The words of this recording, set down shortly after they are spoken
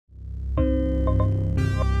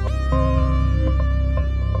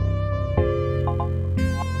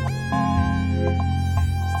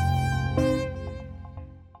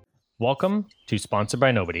Welcome to Sponsored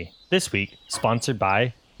by Nobody. This week, sponsored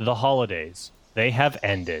by the holidays. They have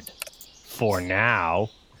ended. For now,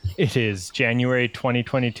 it is January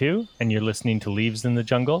 2022, and you're listening to Leaves in the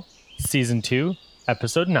Jungle, Season 2,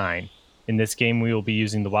 Episode 9. In this game, we will be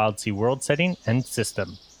using the Wildsea world setting and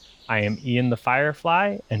system. I am Ian the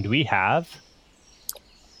Firefly, and we have...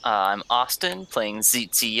 I'm Austin, playing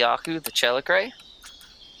Zitzi Yaku, the Chelicray.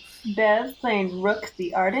 Bev, playing Rook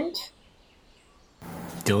the Ardent.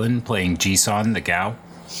 Dylan, playing Jisun, the Gao.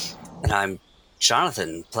 And I'm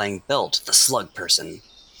Jonathan, playing Belt, the Slug Person.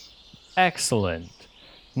 Excellent.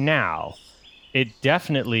 Now, it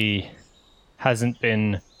definitely hasn't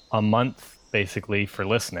been a month, basically, for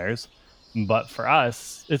listeners, but for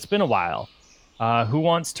us, it's been a while. Who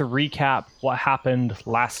wants to recap what happened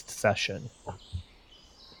last session?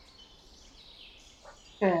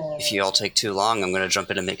 If you all take too long, I'm going to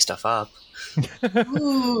jump in and make stuff up.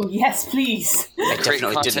 Ooh, yes, please. Great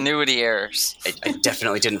continuity errors. I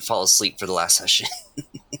definitely didn't fall asleep for the last session.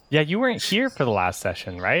 Yeah, you weren't here for the last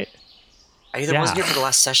session, right? I either wasn't here for the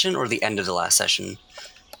last session or the end of the last session.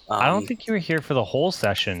 I don't think you were here for the whole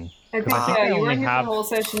session. I think, you were here for the whole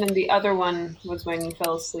session, and the other one was when you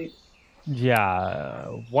fell asleep. Yeah,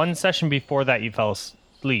 one session before that you fell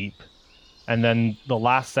asleep, and then the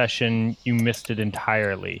last session you missed it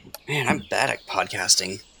entirely. Man, I'm bad at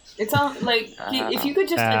podcasting. It's all like if you could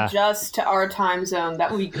just adjust to our time zone,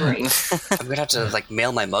 that would be great. I'm gonna have to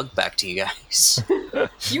mail my mug back to you guys.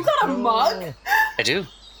 You got a mug? I do.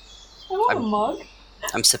 I want a mug.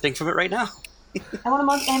 I'm sipping from it right now. I want a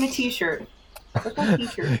mug and a t-shirt. What's my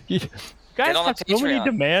t-shirt? You guys have so many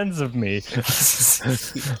demands of me. We're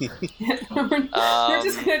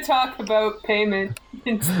just gonna talk about payment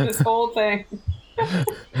in this whole thing.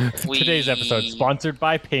 Today's episode sponsored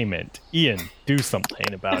by payment. Ian, do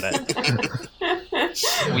something about it.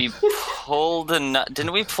 We pulled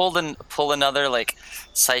didn't we pull another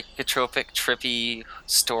psychotropic trippy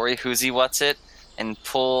story, who's what's it, and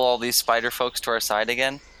pull all these spider folks to our side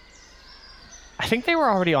again? I think they were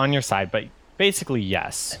already on your side, but basically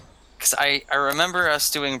yes. Because I remember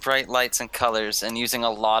us doing bright lights and colors and using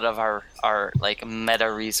a lot of our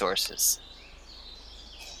meta resources.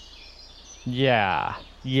 Yeah,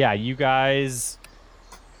 you guys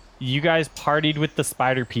partied with the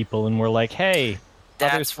spider people and were like, hey,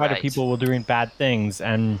 other spider people were doing bad things,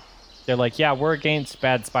 and they're like, yeah, we're against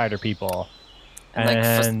bad spider people.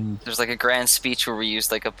 And there's a grand speech where we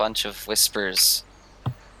used a bunch of whispers.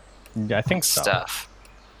 I think so. Stuff.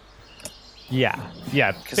 Yeah.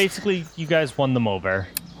 Basically, you guys won them over.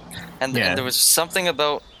 And there was something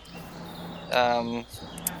about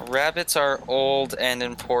rabbits are old and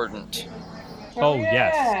important. Oh,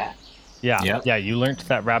 yes. Yeah, you learned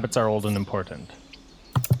that rabbits are old and important.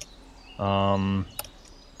 I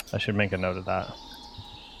should make a note of that.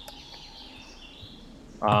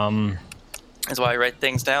 That's why I write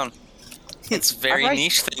things down. It's very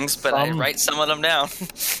niche things, but I write some of them down.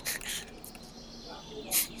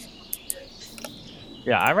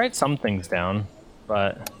 Yeah, I write some things down,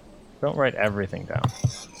 but don't write everything down.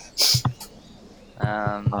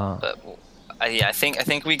 I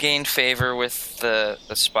think we gained favor with the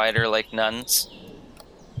spider nuns.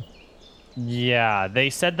 Yeah,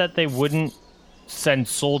 they said that they wouldn't send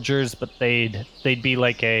soldiers, but they'd be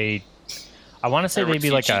I want to say they'd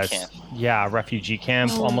be camp. A refugee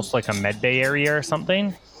camp, almost like a medbay area or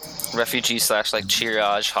something. Refugee /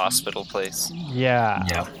 triage hospital place.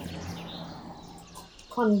 Yeah.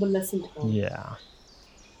 Convalescent home. Yeah.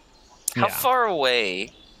 How far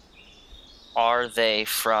away are they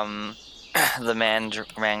from the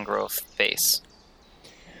mangrove base?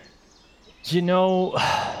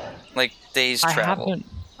 Days travel.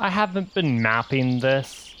 I haven't been mapping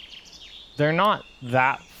this. They're not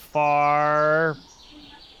that far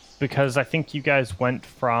because I think you guys went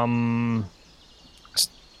from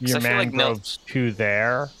your mangroves to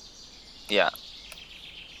there. Yeah.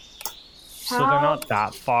 So they're not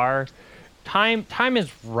that far. Time is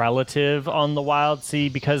relative on the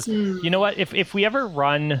Wildsea because you know what? If we ever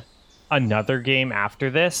run another game after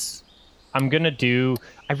this, I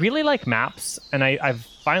really like maps, and I've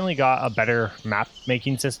finally got a better map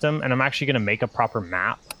making system, and I'm actually going to make a proper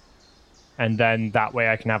map, and then that way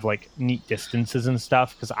I can have neat distances and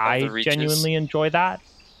stuff because I genuinely enjoy that.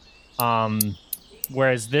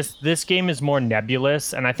 Whereas this game is more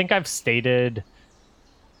nebulous, and I think I've stated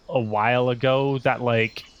a while ago that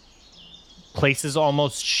places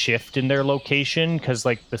almost shift in their location because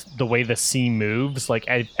the way the sea moves,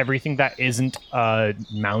 everything that isn't a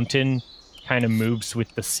mountain kind of moves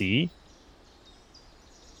with the sea,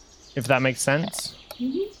 if that makes sense.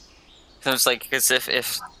 Mm-hmm. So it's as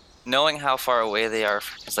if knowing how far away they are,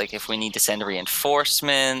 because like if we need to send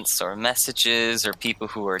reinforcements or messages or people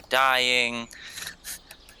who are dying.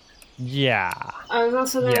 Yeah. I was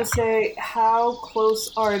also going to say, how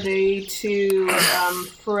close are they to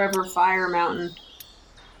Forever Fire Mountain?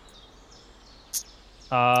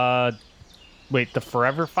 Wait, the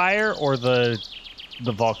Forever Fire or the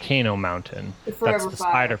Volcano Mountain? The Forever That's the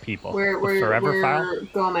Fire. spider people. Where Fire?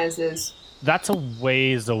 Gomez is. That's a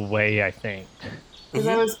ways away, I think. Because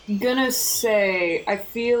I was gonna say, I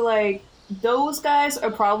feel like those guys are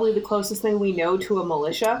probably the closest thing we know to a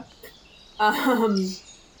militia.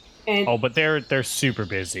 But they're super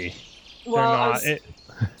busy. Well, they're not.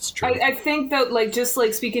 It's true. I think that, like, just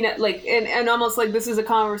like speaking at like, and almost like this is a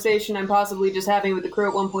conversation I'm possibly just having with the crew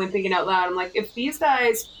at one point, thinking out loud. I'm like, if these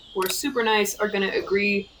guys who are super nice are gonna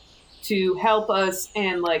agree to help us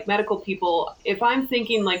and like medical people, if I'm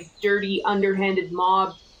thinking like dirty, underhanded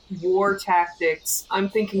mob war tactics, I'm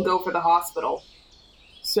thinking go for the hospital.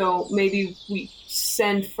 So maybe we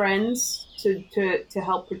send friends to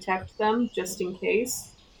help protect them just in case.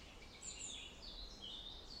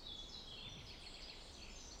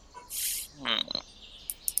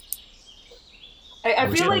 I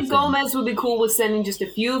feel like Gomez would be cool with sending just a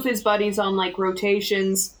few of his buddies on like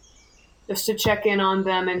rotations just to check in on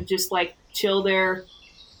them and just like chill there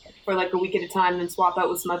for like a week at a time and then swap out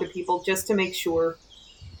with some other people just to make sure.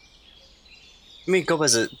 I mean,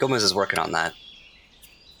 Gomez is working on that.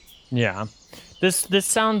 Yeah. This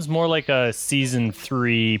sounds more like a season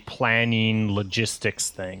 3 planning logistics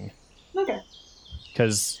thing. Okay.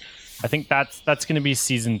 Because I think that's going to be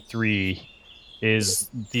season 3 is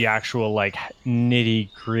the actual like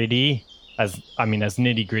nitty gritty as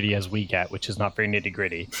nitty gritty as we get, which is not very nitty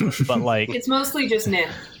gritty, but like it's mostly just knit.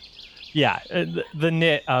 Yeah, the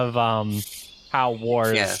knit of how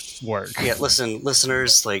wars work. Yeah, listen,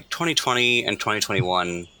 listeners, like 2020 and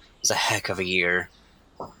 2021 was a heck of a year.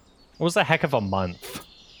 It was a heck of a month.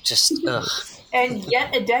 Just ugh. And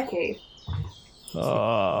yet a decade. It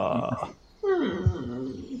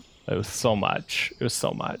was so much. It was so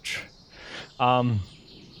much.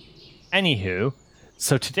 Anywho,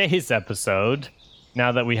 so today's episode,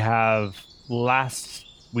 now that we have last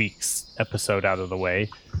week's episode out of the way,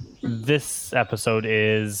 this episode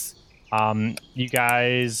is you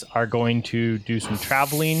guys are going to do some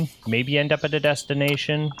traveling, maybe end up at a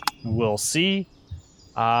destination. We'll see.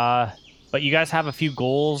 But you guys have a few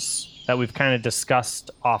goals that we've kind of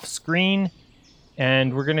discussed off screen,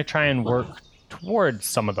 and we're going to try and work towards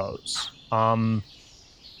some of those.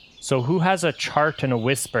 So who has a chart and a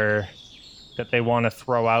whisper that they want to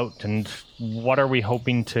throw out, and what are we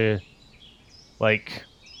hoping to, like,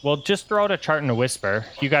 well, just throw out a chart and a whisper.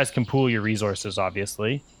 You guys can pool your resources,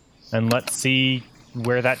 obviously, and let's see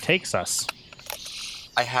where that takes us.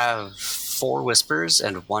 I have 4 whispers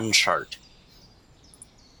and 1 chart.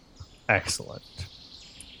 Excellent.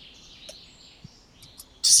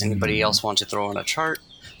 Does anybody else want to throw in a chart?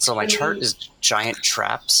 So my chart is giant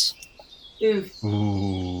traps.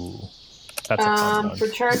 Ooh. That's a fun one. For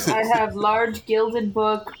charts, I have large gilded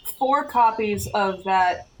book, 4 copies of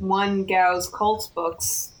that one Gao's Cults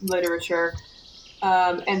books literature,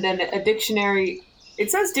 and then a dictionary. It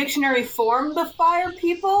says dictionary form the fire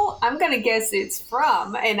people. I'm gonna guess it's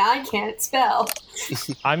from, and I can't spell.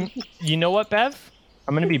 You know what, Bev?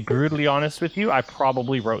 I'm going to be brutally honest with you. I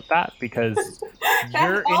probably wrote that because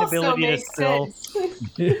your inability to spell...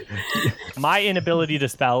 My inability to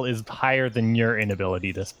spell is higher than your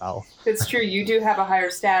inability to spell. It's true. You do have a higher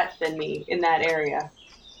stat than me in that area.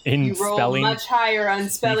 You roll spelling much higher on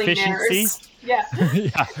spelling efficiency?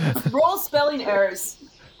 errors. Yeah. Roll spelling errors.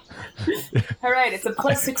 All right, it's a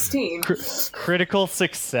plus 16. Critical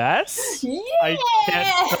success? Yeah! I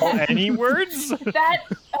can't spell any words?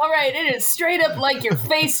 All right, it is straight up like your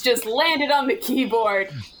face just landed on the keyboard.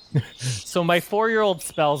 So my 4-year-old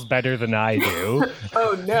spells better than I do.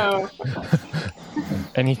 Oh, no.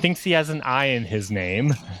 And he thinks he has an I in his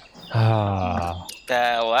name. Well,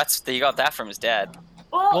 you got that from his dad.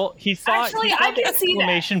 Well, he saw actually, I can see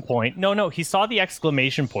exclamation point. No, he saw the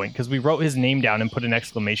exclamation point because we wrote his name down and put an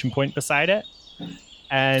exclamation point beside it.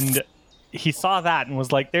 And he saw that and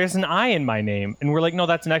was like, there's an I in my name. And we're like, no,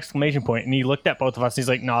 that's an exclamation point. And he looked at both of us and he's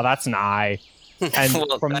like, no, that's an I. And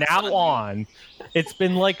Well, from now on, it's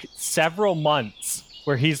been like several months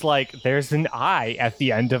where he's like, there's an I at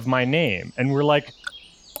the end of my name. And we're like,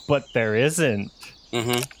 but there isn't.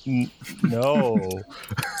 Mm-hmm. No.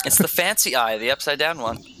 It's the fancy eye, the upside down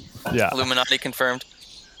one. Yeah. Illuminati confirmed.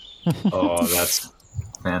 Oh, that's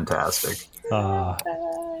fantastic.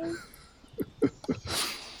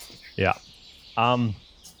 Yeah.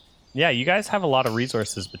 Yeah, you guys have a lot of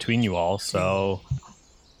resources between you all, so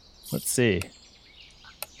Let's see.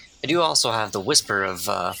 I do also have the Whisper of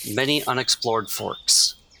Many Unexplored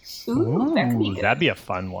Forks. Ooh, that could be good. That'd be a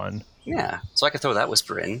fun one. Yeah, so I could throw that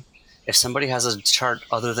Whisper in. If somebody has a chart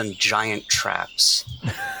other than giant traps.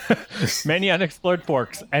 Many unexplored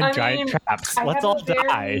forks and giant traps. Let's all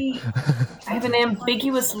die. I have an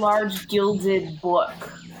ambiguous large gilded book.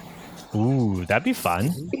 Ooh, that'd be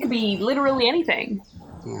fun. It could be literally anything.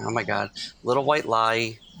 Oh my god. Little White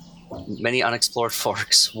Lie, Many Unexplored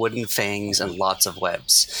Forks, Wooden Fangs, and lots of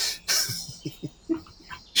webs.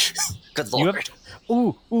 Good lord.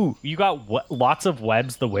 You got lots of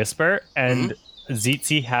webs, the Whisper, and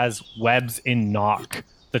Zitzi has webs in Knock,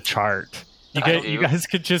 the chart. You guys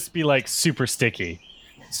could just be like super sticky.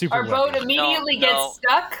 Our boat immediately gets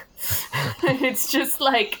stuck. It's just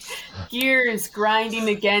like gears grinding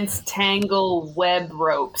against tangle web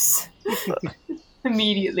ropes.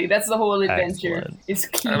 Immediately. That's the whole adventure. Is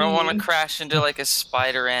I don't want to crash into like a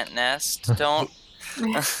spider ant nest. Don't.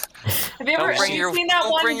 Have you seen that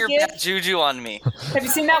one bring your bad juju on me. Have you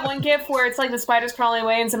seen that one gif where it's like the spider's crawling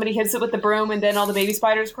away and somebody hits it with the broom and then all the baby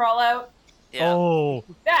spiders crawl out? Yeah. Oh.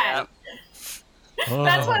 That.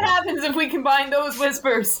 That's what happens if we combine those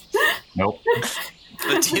whispers. Nope.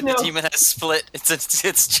 The demon has split.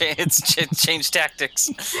 It's changed tactics.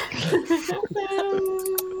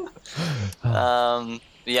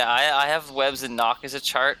 Yeah, I have webs and knock as a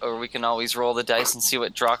chart, or we can always roll the dice and see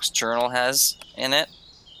what Drock's journal has in it.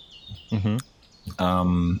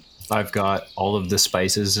 I've got all of the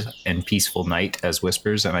spices and Peaceful Night as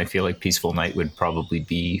whispers, and I feel like Peaceful Night would probably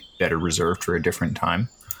be better reserved for a different time.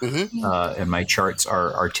 And my charts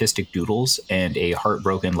are Artistic Doodles and a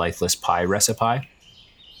Heartbroken Lifeless Pie recipe.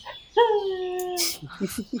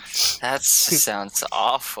 That sounds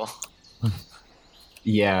awful.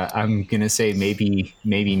 Yeah, I'm gonna say maybe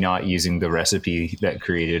not using the recipe that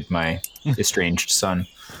created my estranged son.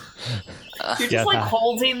 You're just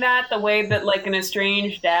holding that the way that like an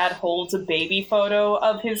estranged dad holds a baby photo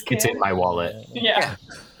of his kid. It's in my wallet. Yeah.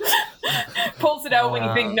 Pulls it out when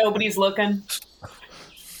you think nobody's looking.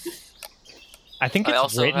 I think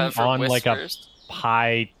it's written on like a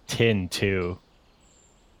pie tin too,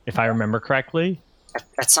 if I remember correctly.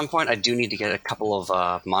 At some point, I do need to get a couple of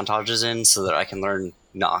montages in so that I can learn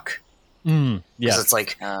Knock. Because it's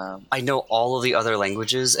like, I know all of the other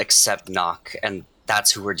languages except Knock, and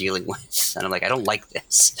that's who we're dealing with. And I'm like, I don't like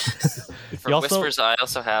this. For whispers, I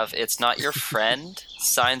also have It's Not Your Friend,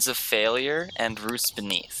 Signs of Failure, and Roots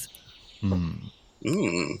Beneath.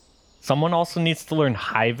 Someone also needs to learn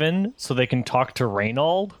Hyven so they can talk to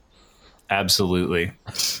Reynold. Absolutely.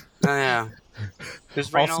 Oh, yeah.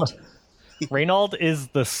 Who's Reynold? Reynold is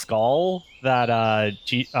the skull that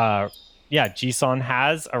Jisun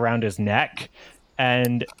has around his neck,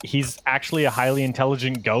 and he's actually a highly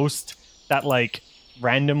intelligent ghost that like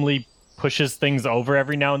randomly pushes things over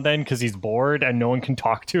every now and then because he's bored and no one can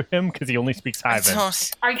talk to him because he only speaks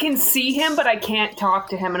Hyven. I can see him, but I can't talk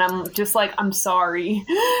to him, and I'm just like, I'm sorry.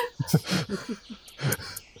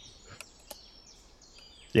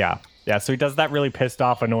 Yeah, so he does that really pissed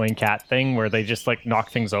off, annoying cat thing where they just like knock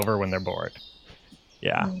things over when they're bored.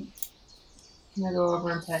 Yeah. I'm gonna go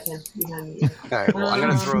over and pet him behind me. All right. Well, I'm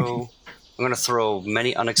gonna throw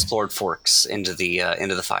Many Unexplored Forks into the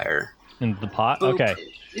fire. Into the pot. Boop. Okay.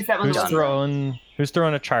 Is that one Who's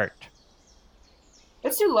throwing a chart?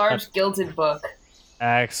 Let's do large gilded book.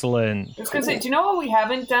 Excellent. I was gonna say, do you know what we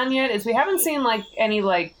haven't done yet? Is we haven't seen like any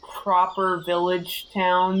like proper village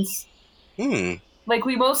towns. Like,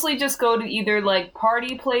 we mostly just go to either, like,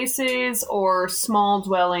 party places or small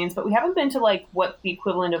dwellings, but we haven't been to, like, what the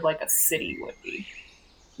equivalent of, like, a city would be.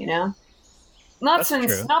 You know? Not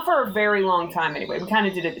for a very long time, anyway. We kind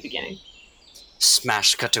of did it at the beginning.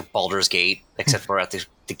 Smash cut to Baldur's Gate, except we're at the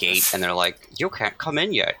gate, and they're like, you can't come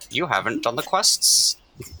in yet. You haven't done the quests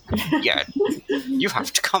yet. You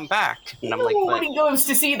have to come back. And I'm like, nobody goes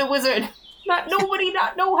to see the wizard. Not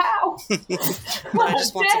know how. Dang, it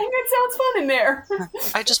sounds fun in there.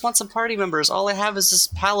 I just want some party members. All I have is this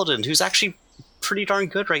paladin who's actually pretty darn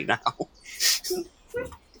good right now.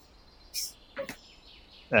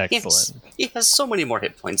 Excellent. He has so many more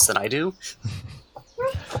hit points than I do.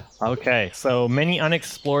 Okay, so Many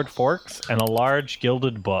Unexplored Forks and a large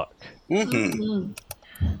gilded book.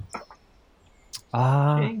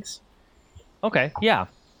 Thanks. Okay, yeah.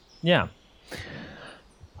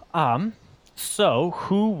 So,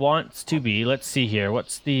 who wants to be... Let's see here.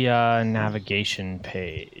 What's the navigation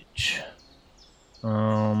page?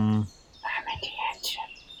 I'm at the engine.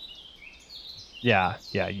 Yeah.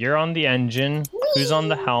 You're on the engine. Whee! Who's on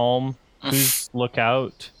the helm? Who's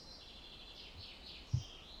lookout?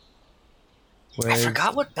 I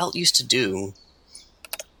forgot what Belt used to do.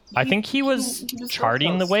 I think he was he was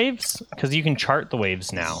charting the close. waves, because you can chart the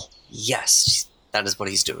waves now. Yes, that is what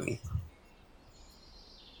he's doing.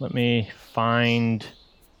 Let me find...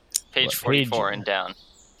 Page What 44 page? and down.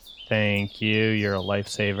 Thank you, you're a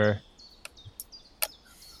lifesaver.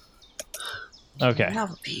 Okay,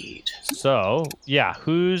 Navigate. so, yeah,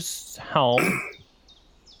 who's helm?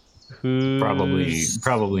 Who's...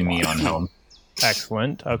 Probably me on helm.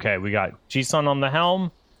 Excellent. Okay, we got Jisun on the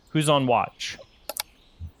helm. Who's on watch?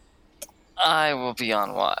 I will be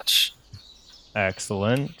on watch.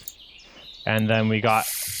 Excellent. And then we got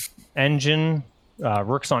engine.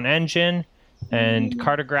 Rook's on engine. And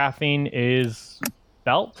cartographing is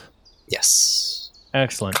Belt. Yes.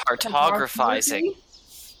 Excellent. Cartographizing.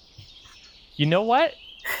 You know what?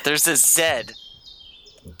 There's a Z.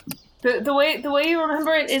 The way you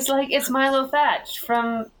remember it is like it's Milo Thatch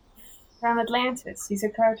from Atlantis. He's a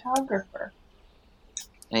cartographer.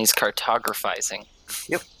 And he's cartographizing.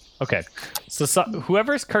 Okay. So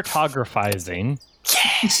whoever's cartographizing,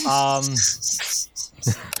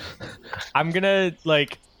 I'm gonna,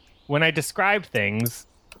 like, when I describe things,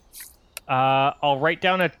 I'll write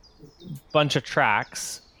down a bunch of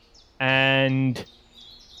tracks, and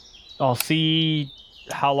I'll see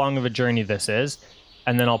how long of a journey this is,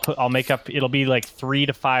 and then I'll make up. It'll be like 3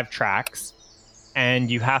 to 5 tracks, and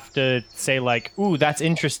you have to say like, "Ooh, that's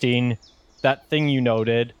interesting." That thing you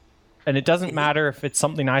noted. And it doesn't matter if it's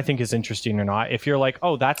something I think is interesting or not. If you're like,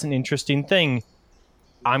 oh, that's an interesting thing,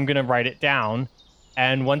 I'm going to write it down.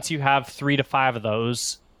 And once you have 3 to 5 of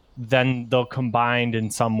those, then they'll combine in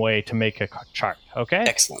some way to make a chart. Okay?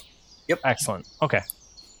 Excellent. Excellent. Okay.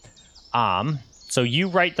 So you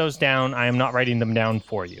write those down. I am not writing them down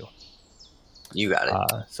for you. You got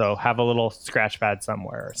it. So have a little scratch pad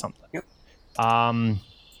somewhere or something. Yep.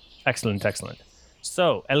 Excellent.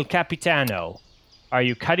 So, El Capitano, are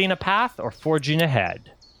you cutting a path or forging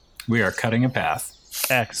ahead? We are cutting a path.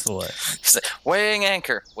 Excellent. He's like, weighing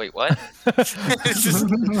anchor. Wait, what?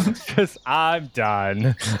 Because I'm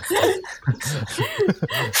done.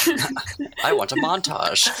 I want a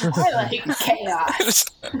montage. I like chaos.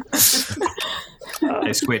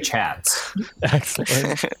 I switch hats.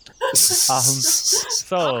 Excellent.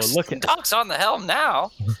 So look at Doc's on the helm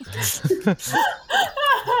now.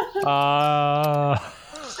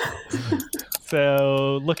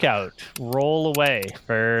 So lookout. Roll away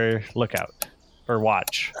for lookout or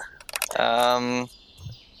watch.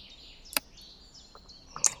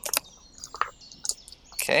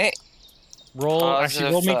 Okay.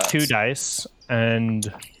 Roll me 2 dice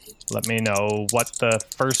and let me know what the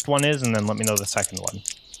first one is, and then let me know the second one.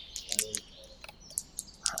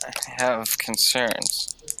 I have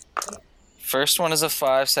concerns. First one is a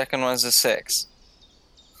 5, second one is a 6.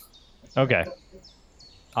 Okay.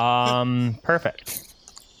 Perfect.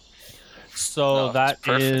 So No, that it's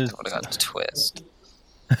perfect. is. I would have got a twist.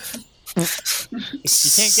 You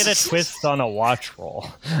can't get a twist on a watch roll.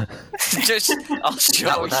 Just, I'll show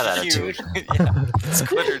Not with that you. attitude. Yeah, it's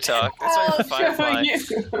quitter talk. That's why I'll the show firefly.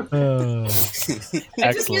 you.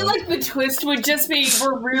 I just feel like the twist would just be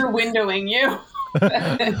we're rear windowing you.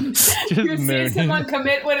 You see mooning. someone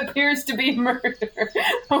commit what appears to be murder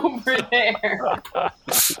over there.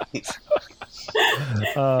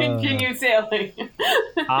 Continue sailing.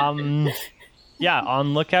 Yeah,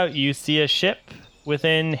 on lookout, you see a ship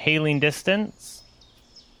within hailing distance.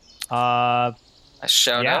 I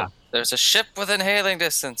shout Yeah. out. There's a ship within hailing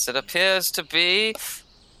distance. It appears to be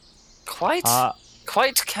quite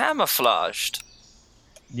camouflaged.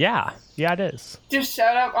 Yeah, it is. Just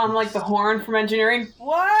shout out on like the horn from engineering.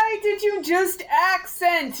 Why did you just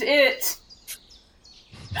accent it?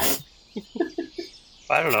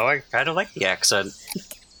 I don't know. I kind of like the accent.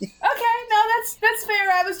 Okay, no, that's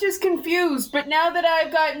fair. I was just confused, but now that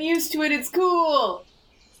I've gotten used to it, it's cool.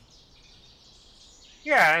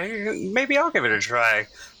 Yeah, maybe I'll give it a try.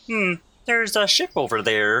 There's a ship over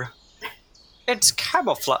there. It's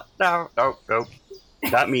camouflage. No,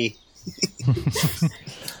 not me.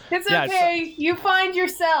 It's Yeah, okay. You find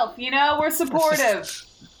yourself. We're supportive.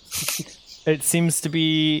 It seems to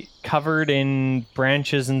be covered in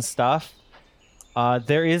branches and stuff.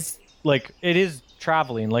 There is it is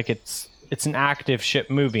traveling, like it's an active ship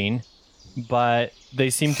moving, but they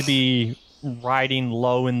seem to be riding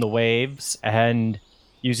low in the waves and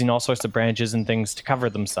using all sorts of branches and things to cover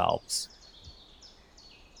themselves.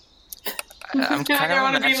 I'm kind I of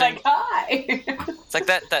want to be like, hi. It's like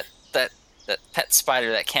that pet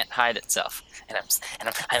spider that can't hide itself, and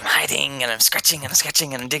I'm hiding, and I'm scratching, and I'm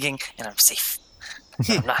sketching, and I'm digging, and I'm safe.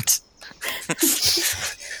 I'm not.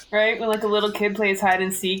 Right? When like a little kid plays hide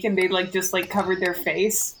and seek and they just covered their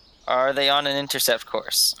face. Are they on an intercept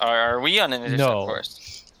course? Are we on an intercept No.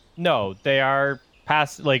 course? No, they are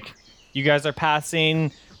like you guys are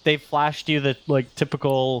passing. They flashed you the like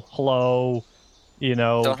typical hello,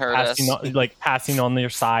 Don't hurt passing us. like passing on their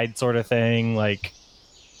side sort of thing, like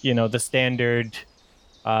the standard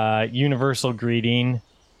universal greeting,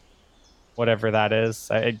 whatever that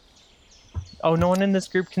is. Oh, no one in this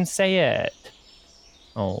group can say it.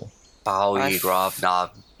 Oh. Bowie, Grov,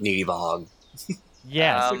 Knob, Needy Bog.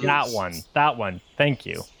 Yes, that one. Thank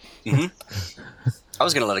you. I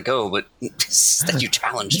was going to let it go, but that you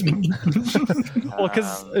challenged me. Well,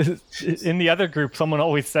 because in the other group, someone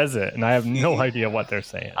always says it, and I have no idea what they're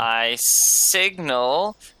saying. I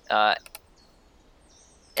signal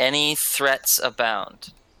any threats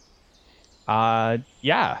abound.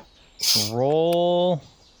 Yeah. Roll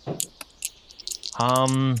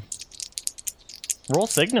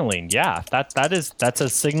signaling. Yeah, that's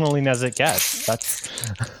as signaling as it gets.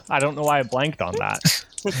 I don't know why I blanked on that.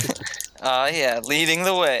 Yeah, leading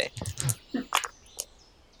the way.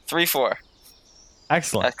 3-4.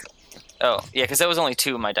 Excellent. Oh, yeah, because that was only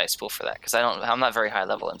 2 in my dice pool for that. Because I'm not very high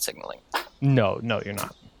level in signaling. No, you're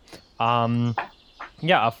not.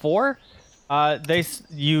 Yeah, a 4.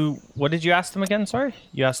 What did you ask them again? Sorry,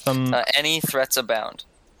 you asked them. Any threats abound.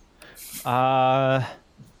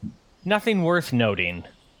 Nothing worth noting.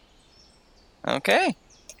 Okay.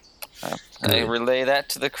 I relay that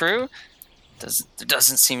to the crew. There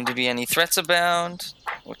doesn't seem to be any threats abound,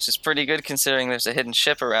 which is pretty good considering there's a hidden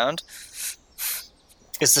ship around.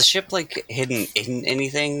 Is the ship like hidden in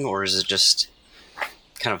anything, or is it just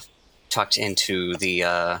kind of tucked into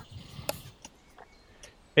the?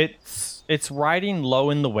 It's riding low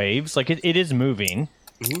in the waves. Like it is moving.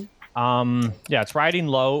 Mm-hmm. Yeah, it's riding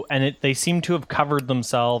low, and they seem to have covered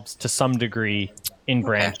themselves to some degree in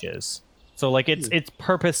branches. So like it's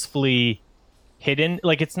purposefully hidden.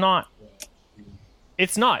 Like it's not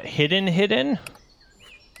hidden.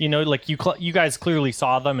 Like you guys clearly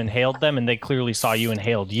saw them and hailed them, and they clearly saw you and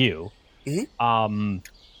hailed you. Mm-hmm.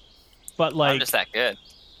 But like I'm just that good.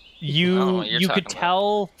 You could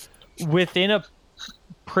tell within a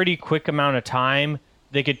pretty quick amount of time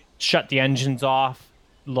they could shut the engines off,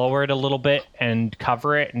 lower it a little bit, and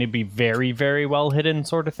cover it, and it'd be very, very well hidden,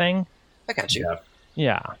 sort of thing. I got you.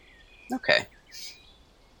 Yeah. Okay.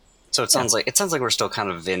 So it sounds like we're still kind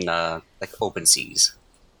of in like open seas.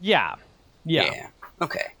 Yeah.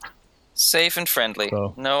 Okay. Safe and friendly.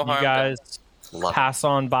 So no harm. You guys pass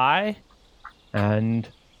on by, and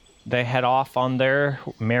they head off on their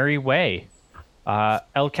merry way.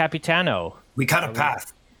 El Capitano. We cut a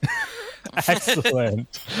path. Excellent.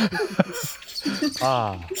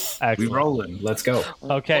 Excellent. We rolling. Let's go.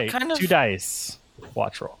 Okay, What kind of- 2 dice.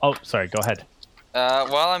 Watch roll. Oh, sorry. Go ahead.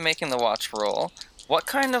 While I'm making the watch roll, what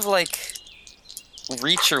kind of like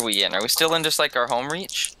reach are we in? Are we still in just like our home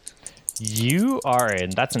reach? You are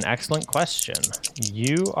in. That's an excellent question.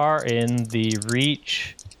 You are in the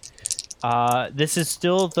reach. This is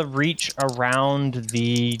still the reach around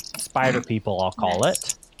the spider people, I'll call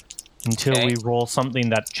it, until we roll something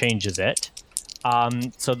that changes it.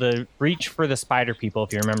 So the reach for the spider people,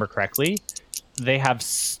 if you remember correctly, they have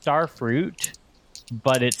starfruit,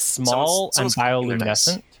 but it's small and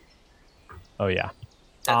bioluminescent. Oh yeah,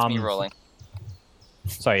 That's me rolling.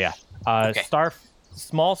 sorry, yeah.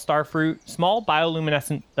 Small starfruit, small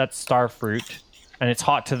bioluminescent. That's starfruit, and it's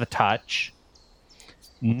hot to the touch.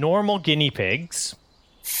 Normal guinea pigs,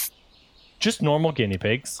 just normal guinea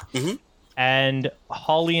pigs, and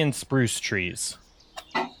holly and spruce trees.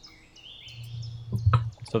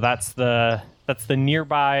 So that's the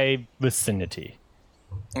nearby vicinity.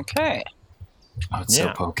 Okay. Oh, it's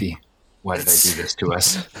so pokey. Why did I do this to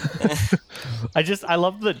us? I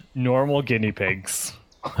love the normal guinea pigs.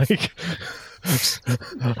 Like,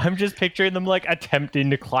 I'm just picturing them like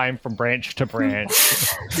attempting to climb from branch to branch.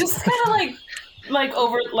 Just kind of like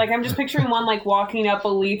over, like I'm just picturing one like walking up a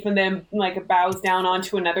leaf and then like it bows down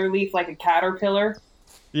onto another leaf like a caterpillar.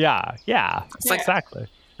 Yeah, exactly.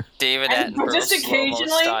 David And Attenborough just slow-mo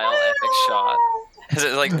occasionally- style epic shot. Is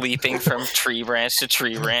it like leaping from tree branch to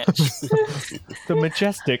tree branch? The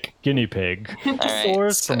majestic guinea pig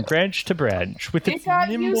soars from branch to branch with It its got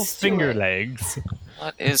nimble used to finger it. legs.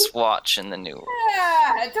 What is watch in the new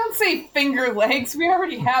world? Don't say finger legs. We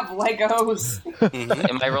already have Legos.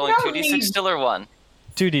 Am I rolling No 2d6 need. still or 1?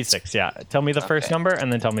 2d6, yeah. Tell me the first Okay. number and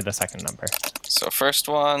then tell me the second number. So first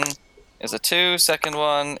one is a 2, second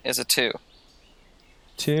one is a 2.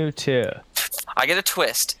 2. I get a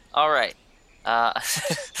twist. All right.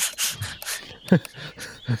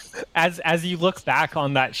 As you look back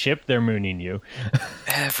on that ship, they're mooning you.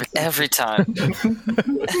 Every time.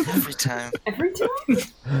 Every time. Every time?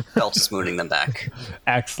 Belt smoothing them back,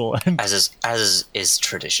 Excellent. as is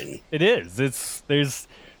tradition. It is. There's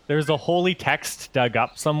a holy text dug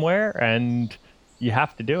up somewhere, and you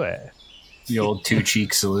have to do it. The old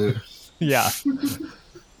two-cheek salute. Yeah.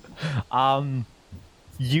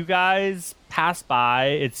 You guys pass by.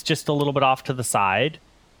 It's just a little bit off to the side,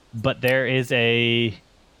 but there is a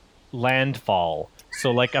landfall.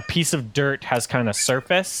 So like a piece of dirt has kind of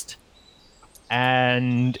surfaced,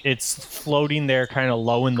 and it's floating there kind of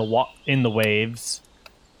low in the waves.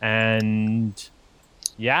 And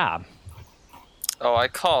yeah. Oh, I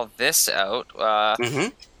call this out.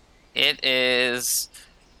 It is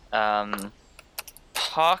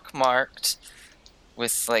pockmarked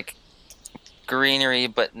with like greenery,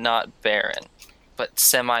 but not barren, but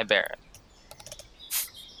semi-barren.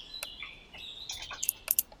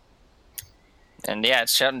 And yeah,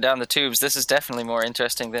 it's shutting down the tubes. This is definitely more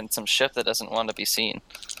interesting than some ship that doesn't want to be seen.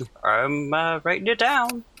 I'm writing it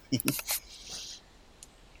down.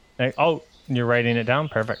 Oh, you're writing it down?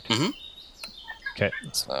 Perfect. Okay.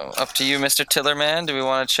 So, up to you, Mr. Tillerman. Do we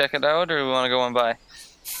want to check it out, or do we want to go on by?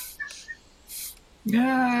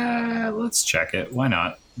 Yeah, let's check it. Why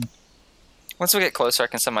not? Once we get closer, I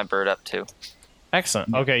can send my bird up, too.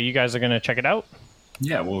 Excellent. Okay, you guys are going to check it out?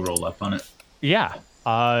 Yeah, we'll roll up on it. Yeah.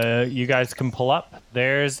 You guys can pull up.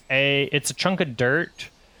 It's a chunk of dirt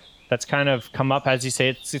that's kind of come up, as you say.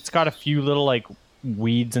 It's got a few little like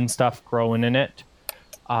weeds and stuff growing in it.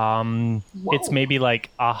 It's maybe like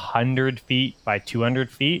 100 feet by 200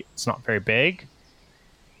 feet. It's not very big.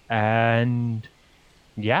 And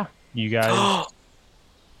yeah, you guys.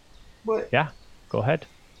 What? Yeah, go ahead.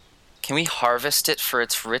 Can we harvest it for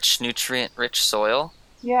its rich, nutrient-rich soil?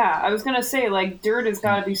 Yeah, I was gonna say, like, dirt has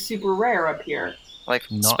got to be super rare up here. Like,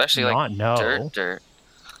 especially like no. dirt.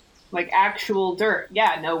 Like actual dirt.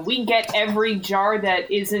 Yeah, no, we get every jar that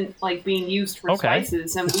isn't like being used for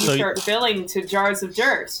spices, and we start filling to jars of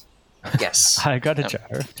dirt. Yes. I got a jar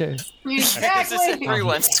of dirt. Exactly. This is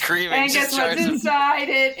everyone screaming. And guess what's inside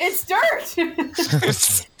it? It's dirt.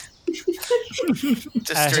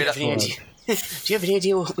 Just straight up. Do you have any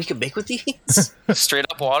idea what we could make with these? Straight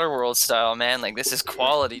up Waterworld style, man. Like, this is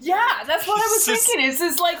quality. Yeah, that's what I was thinking. Is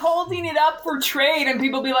this like holding it up for trade, and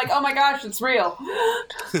people be like, "Oh my gosh, it's real."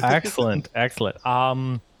 Excellent.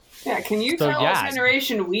 Yeah, can you tell what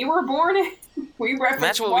generation we were born in? We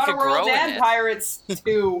reference Waterworld and Pirates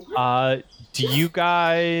too. Do you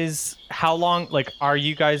guys? How long? Like, are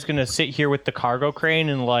you guys gonna sit here with the cargo crane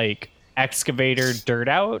and like excavator dirt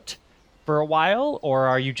out for a while, or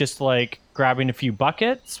are you just like grabbing a few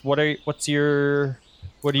buckets? What are you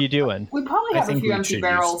doing? We probably have a few empty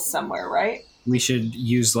barrels somewhere, right? We should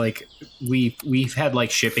use like we've had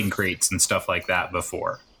like shipping crates and stuff like that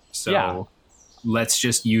before. So let's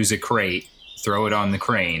just use a crate, throw it on the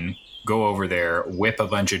crane, go over there, whip a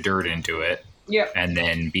bunch of dirt into it, and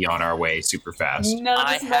then be on our way super fast. None of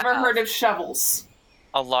us have ever heard of shovels.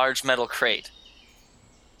 A large metal crate.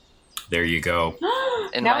 There you go.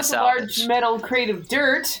 Now it's a large metal crate of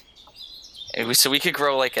dirt. So we could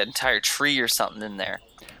grow like an entire tree or something in there.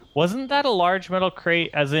 Wasn't that a large metal crate,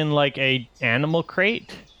 as in like a animal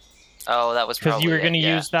crate? Oh, that was probably because you were going to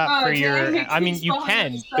use that for your. I mean, you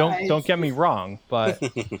can. Don't get me wrong, but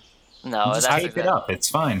no, just hype it up. It's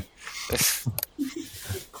fine.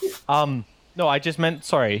 No, I just meant.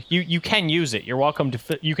 Sorry, you can use it. You're welcome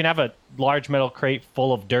to. You can have a large metal crate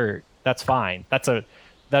full of dirt. That's fine.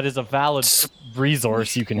 That is a valid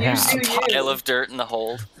resource you can have. A pile of dirt in the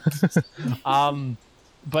hold.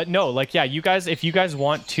 But no, like, yeah, you guys, if you guys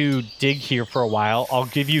want to dig here for a while, I'll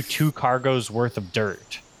give you 2 cargoes worth of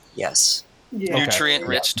dirt. Yes. Yeah.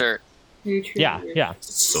 Nutrient-rich dirt. Yeah.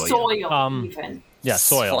 Soil. Even. Yeah,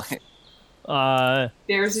 soil.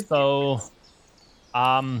 There's a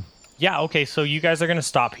yeah, okay, so you guys are going to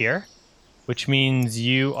stop here, which means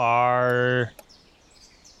you are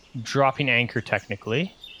dropping anchor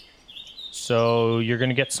technically. So you're going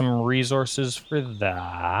to get some resources for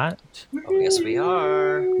that. Oh, yes, we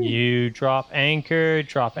are. You drop anchor,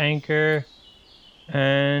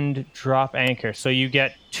 and drop anchor. So you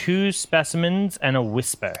get 2 specimens and a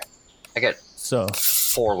whisper. I get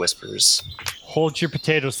 4 whispers. Hold your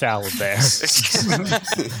potato salad there.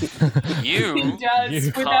 He does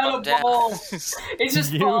without a bowl. It's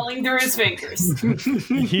just falling through his fingers.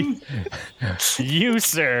 You,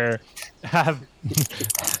 sir, have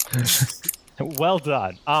well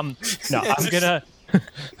done. No, I'm gonna.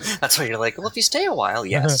 That's why you're like, well, if you stay a while,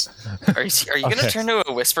 yes. Are you gonna turn to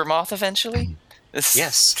a whisper moth eventually?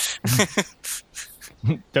 Yes.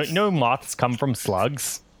 Don't you know moths come from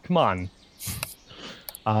slugs? Come on.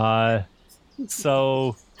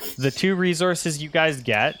 So the 2 resources you guys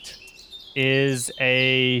get is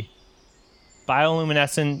a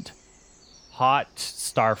bioluminescent hot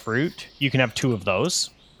starfruit. You can have 2 of those.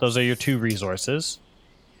 Those are your 2 resources.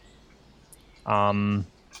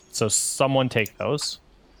 So someone take those.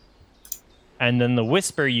 And then the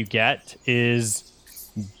whisper you get is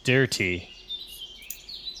dirty.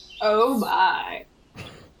 Oh my.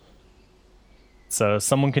 So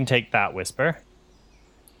someone can take that whisper.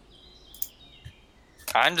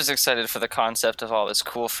 I'm just excited for the concept of all this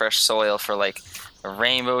cool fresh soil for like a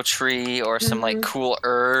rainbow tree or some like cool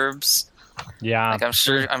herbs. Yeah. Like I'm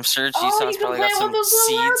sure you G-Son's can probably plant got some those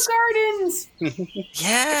little herb seeds. gardens.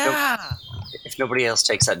 Yeah. If nobody else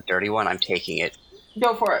takes that dirty one, I'm taking it.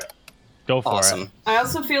 Go for it. Go for Awesome. it. I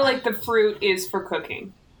also feel like the fruit is for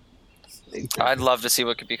cooking. I'd love to see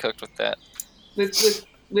what could be cooked with that.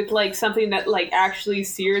 With like something that like actually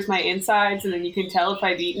sears my insides, and then you can tell if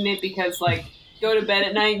I've eaten it because like go to bed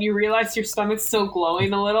at night and you realize your stomach's still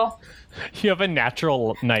glowing a little. You have a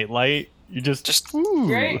natural nightlight. You just ooh.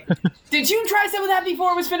 Great. Did you try some of that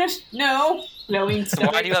before it was finished? No. Glowing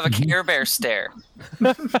stomach. Why do you have a Care Bear stare?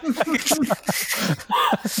 What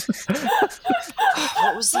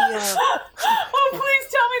was the? Oh, please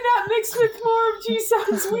tell me that mixed with more of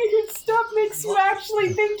G-Son's weird stuff makes you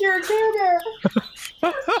actually think you're a Care Bear.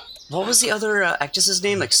 What was the other actress's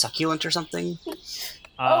name? Like succulent or something?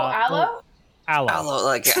 Aloe? Aloe. Aloe.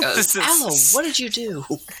 Like aloe. What did you do?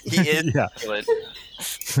 He is good.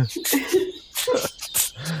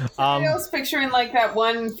 I was picturing like that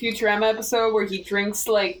one Futurama episode where he drinks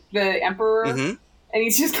like the Emperor, and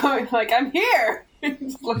he's just going like, "I'm here."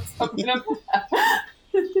 Just looks up at him.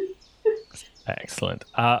 Excellent.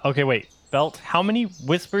 Okay, wait. Belt, how many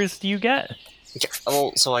whispers do you get?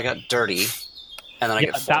 Well, so I got dirty, and then I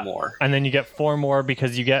get 4 more. And then you get 4 more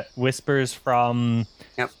because you get whispers from...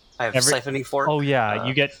 Yep, I have siphoning fork. Oh, yeah.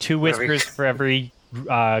 You get 2 whispers for every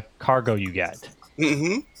cargo you get.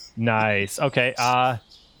 Mm-hmm. Nice. Okay.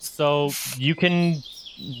 So you can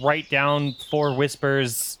write down 4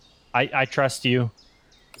 whispers. I trust you.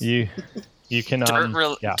 You can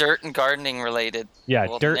dirt and gardening related. Yeah,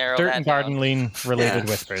 we'll dirt and down. gardening related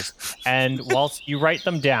whispers. And whilst you write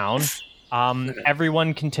them down,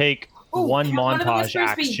 everyone can take one montage one of the whispers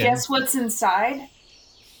action. Be guess what's inside?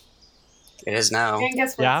 It is now. And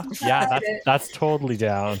guess what's inside that's totally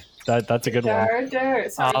down. That's a good one.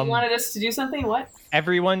 Dirt. So you wanted us to do something? What?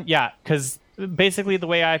 Everyone, yeah, because basically the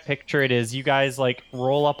way I picture it is you guys like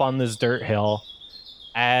roll up on this dirt hill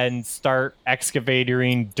and start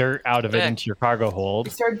excavating dirt out of it into your cargo hold.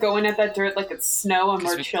 We start going at that dirt like it's snow and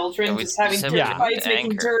we're children, just having dirt fights,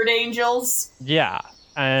 making dirt angels. Yeah,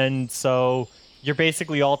 and so you're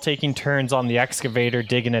basically all taking turns on the excavator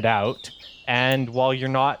digging it out, and while you're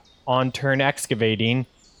not on turn excavating,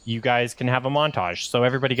 you guys can have a montage. So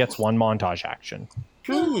everybody gets 1 montage action.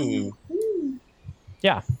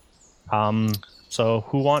 Yeah. So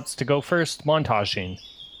who wants to go first montaging?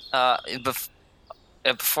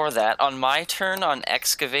 Before that, on my turn on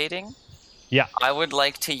excavating, I would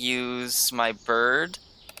like to use my bird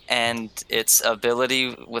and its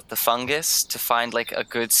ability with the fungus to find like a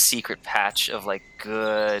good secret patch of like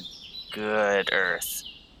good earth.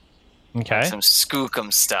 Okay. Like some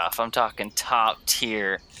skookum stuff. I'm talking top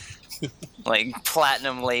tier, like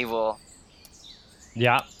platinum label.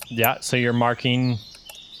 Yeah. So you're marking.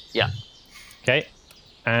 Yeah. Okay.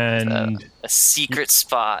 And a secret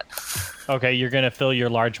spot. Okay, you're gonna fill your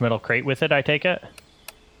large metal crate with it, I take it?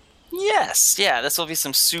 Yes, yeah, this will be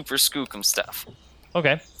some super skookum stuff.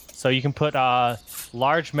 Okay, so you can put a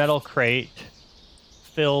large metal crate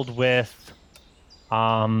filled with,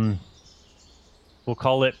 we'll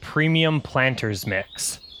call it premium planters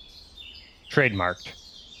mix. Trademarked.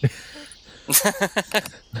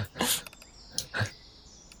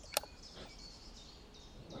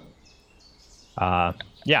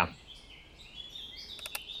 Yeah.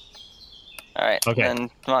 All right. Okay.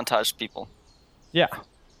 Then montage people. Yeah.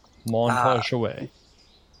 Montage away.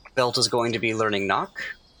 Belt is going to be learning knock.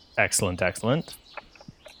 Excellent.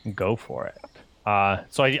 Go for it.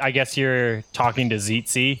 So I guess you're talking to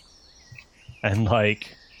Wildsea and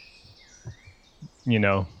like,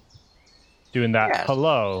 doing that. Yes.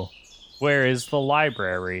 Hello, where is the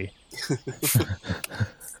library?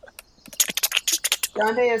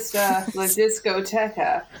 Grande está la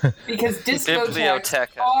discoteca, because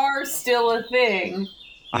discotheques are still a thing.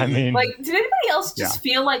 I mean, like, did anybody else just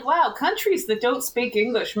feel like, wow, countries that don't speak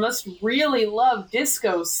English must really love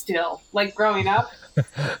disco still, like growing up,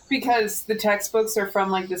 because the textbooks are from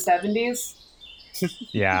like the 70s?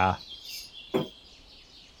 Yeah.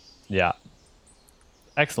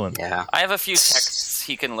 Excellent. Yeah. I have a few texts else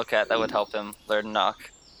he can look at that would help him learn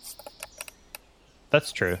knock.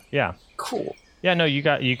 That's true. Yeah. Cool. Yeah, no,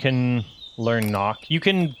 you can learn knock. You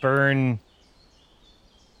can burn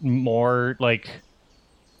more, like,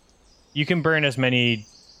 you can burn as many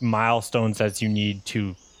milestones as you need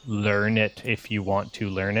to learn it if you want to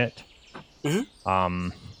learn it.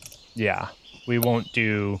 Yeah, we won't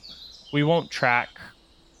track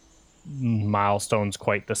milestones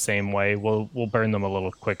quite the same way. We'll burn them a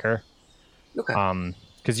little quicker. Okay.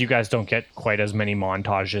 Because you guys don't get quite as many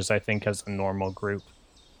montages, I think, as a normal group.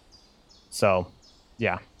 So,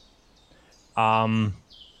 yeah.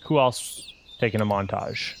 Who else taking a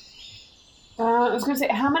montage? I was going to say,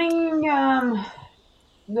 how many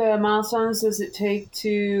the milestones does it take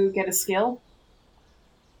to get a skill?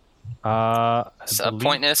 A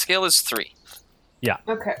point in a skill is 3. Yeah.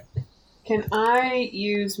 Okay. Can I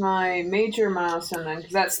use my major milestone then?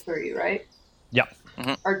 Because that's 3, right? Yep.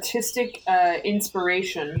 Artistic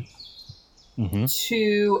inspiration.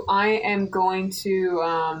 I am going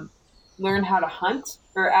to learn how to hunt,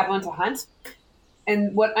 or add one to hunt.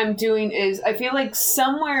 And what I'm doing is, I feel like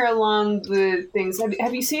somewhere along the things,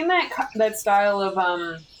 have you seen that style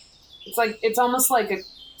of, it's almost like a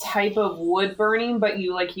type of wood burning, but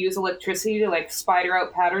you like use electricity to like spider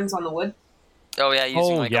out patterns on the wood? Oh yeah,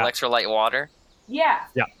 using electrolyte water. Yeah.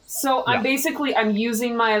 Yeah. So I'm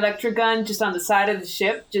using my electric gun just on the side of the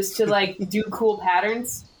ship just to like do cool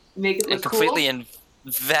patterns, make it look completely cool.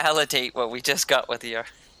 invalidate what we just got with your.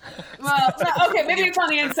 Well, okay, maybe it's on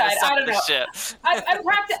the inside. I don't know.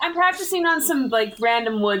 I'm practicing on some like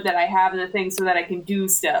random wood that I have in the thing so that I can do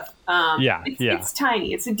stuff. It's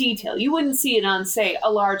tiny. It's a detail. You wouldn't see it on, say,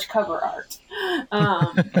 a large cover art.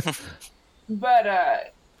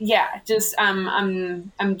 But just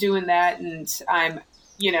I'm doing that, and I'm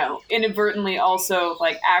inadvertently also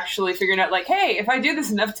like actually figuring out like, hey, if I do this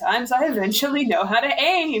enough times, I eventually know how to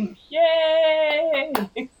aim. Yay!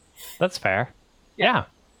 That's fair. Yeah.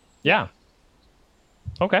 Yeah.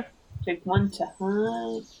 Okay. Take one to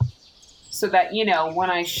hunt. So that,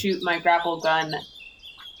 when I shoot my grapple gun,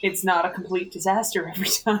 it's not a complete disaster every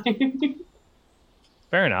time.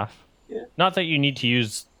 Fair enough. Yeah. Not that you need to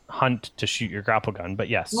use hunt to shoot your grapple gun, but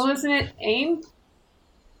yes. Well, isn't it aim?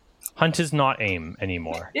 Hunt is not aim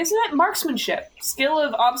anymore. Isn't it marksmanship? Skill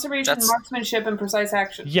of observation, marksmanship, and precise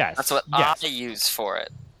action. Yes. That's what I use for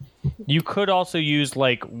it. You could also use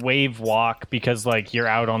like wave walk because like you're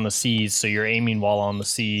out on the seas, so you're aiming while on the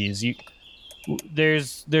seas.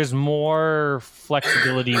 There's more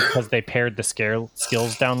flexibility because they pared the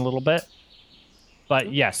skills down a little bit.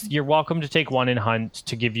 But yes, you're welcome to take one in hunt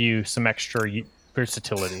to give you some extra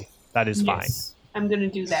versatility. That is fine. I'm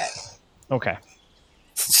gonna do that. Okay.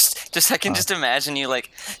 I can just imagine you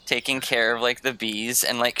like taking care of like the bees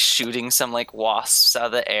and like shooting some like wasps out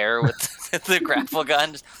of the air with the grapple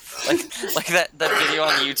gun, like that video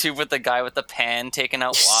on YouTube with the guy with the pan taking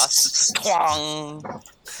out wasps. Twong.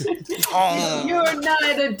 Twong. You're not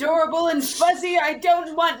adorable and fuzzy. I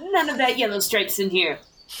don't want none of that yellow stripes in here.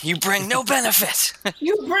 You bring no benefit.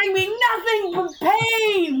 You bring me nothing but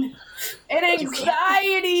pain and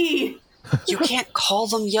anxiety. You can't call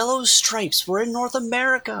them yellow stripes. We're in North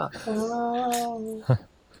America.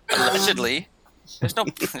 Allegedly. There's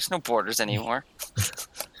no borders anymore.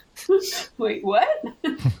 Wait, what?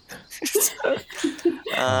 We're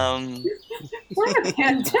in a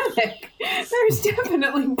pandemic. There's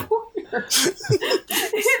definitely borders.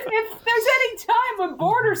 if there's any time when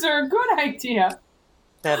borders are a good idea.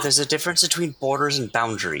 Yeah, there's a difference between borders and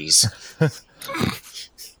boundaries.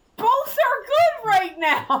 Both are good right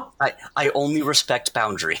now. I only respect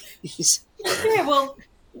boundaries. Okay, well,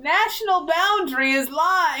 national boundary is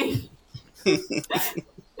line.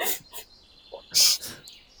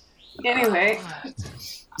 Anyway.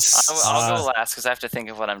 I'll go last because I have to think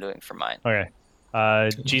of what I'm doing for mine. Okay.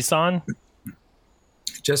 Jisan?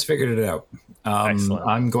 Just figured it out.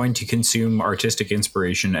 I'm going to consume artistic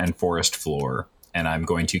inspiration and forest floor, and I'm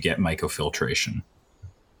going to get mycofiltration.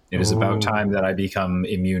 It is about time that I become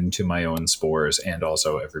immune to my own spores and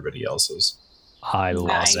also everybody else's. I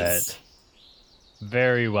love it.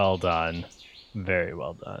 Very well done. Very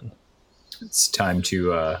well done. It's time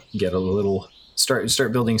to get a little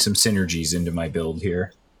start building some synergies into my build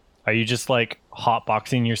here. Are you just like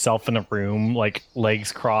hotboxing yourself in a room, like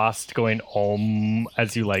legs crossed, going om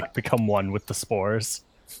as you like become one with the spores?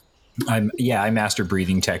 I master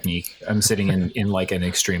breathing technique. I'm sitting in like an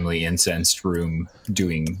extremely incensed room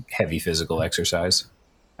doing heavy physical exercise.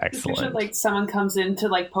 Excellent. Picture, like someone comes in to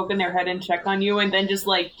like poke in their head and check on you, and then just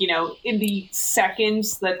like, in the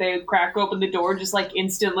seconds that they crack open the door, just like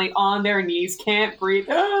instantly on their knees, can't breathe.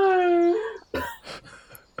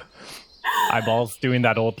 Eyeballs doing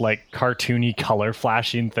that old, like, cartoony color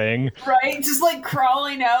flashing thing. Right? Just, like,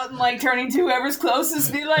 crawling out and, like, turning to whoever's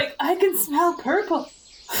closest, be like, I can smell purple.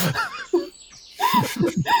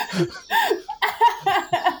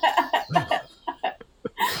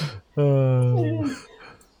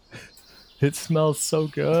 It smells so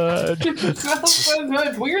good. It smells so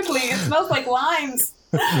good. Weirdly, it smells like limes.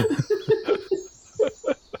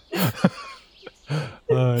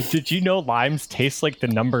 Did you know limes taste like the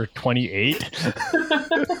number 28?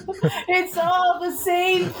 It's all the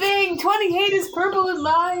same thing. 28 is purple and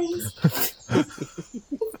limes.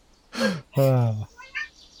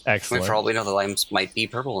 Excellent. For all we know, the limes might be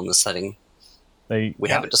purple in this setting. We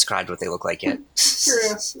haven't described what they look like yet.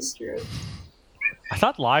 True. I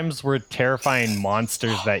thought limes were terrifying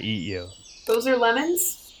monsters that eat you. Those are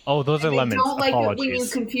lemons? Oh, those are lemons. Don't like Apologies. it when you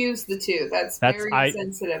confuse the two. That's very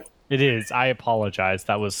sensitive. It is. I apologize.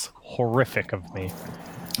 That was horrific of me.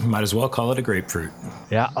 Might as well call it a grapefruit.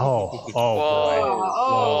 Yeah. Whoa.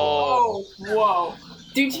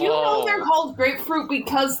 Did you know they're called grapefruit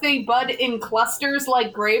because they bud in clusters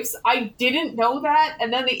like grapes? I didn't know that,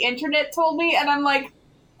 and then the internet told me, and I'm like,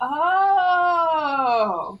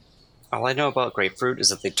 oh. All I know about grapefruit is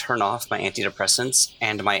that they turn off my antidepressants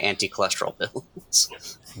and my anti-cholesterol pills.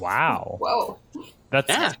 Wow. Whoa.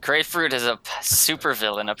 Grapefruit is a super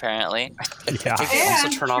villain, apparently. Yeah.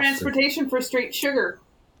 And transportation for straight sugar.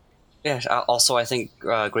 Yeah, also I think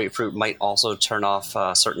grapefruit might also turn off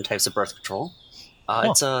certain types of birth control.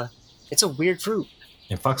 It's a weird fruit.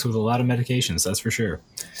 It fucks with a lot of medications, that's for sure.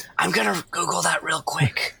 I'm gonna Google that real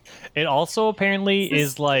quick. It also apparently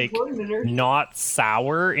is like not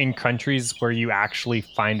sour in countries where you actually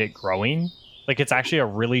find it growing. Like it's actually a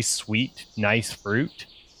really sweet, nice fruit.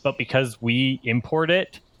 But because we import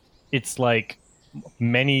it, it's like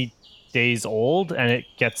many days old and it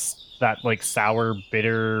gets that like sour,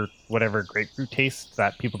 bitter, whatever grapefruit taste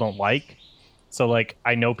that people don't like. So like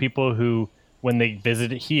I know people who, when they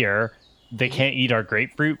visit it here, they can't eat our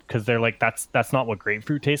grapefruit because they're like, that's not what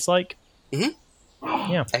grapefruit tastes like. Mm-hmm.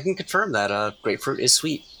 Yeah, I can confirm that grapefruit is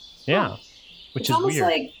sweet. Yeah, which is almost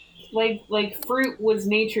weird. Like fruit was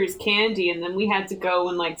nature's candy, and then we had to go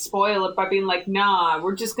and like spoil it by being like, nah,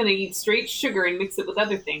 we're just gonna eat straight sugar and mix it with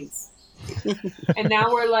other things. And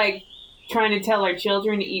now we're like trying to tell our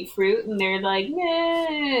children to eat fruit, and they're like,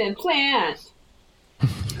 nah, plant.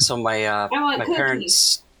 So my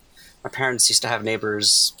parents used to have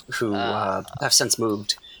neighbors who have since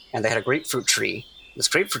moved, and they had a grapefruit tree. This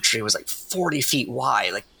grapefruit tree was like 40 feet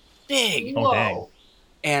wide, like big. Oh, dang.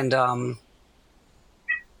 And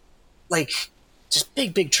like just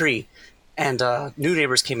big tree. And new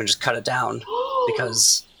neighbors came and just cut it down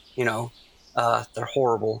because, they're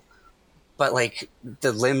horrible. But like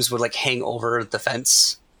the limbs would like hang over the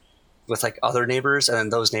fence with like other neighbors, and then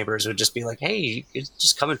those neighbors would just be like, hey, you could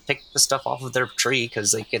just come and pick the stuff off of their tree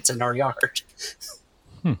because like it's in our yard.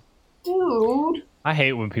 Dude, I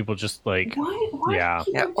hate when people just like what? Yeah.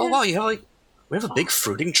 Oh wow, we have a big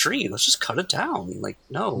fruiting tree, let's just cut it down. Like,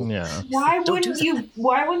 no. Yeah. Why wouldn't you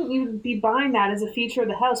be buying that as a feature of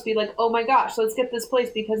the house? Be like, oh my gosh, let's get this place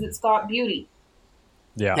because it's got beauty.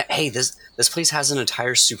 Yeah. Hey, this place has an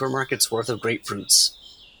entire supermarket's worth of grapefruits.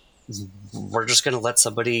 We're just gonna let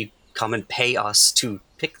somebody come and pay us to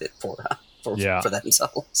pick it for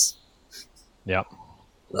themselves. Yep.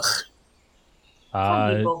 Ugh.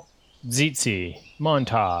 Wildsea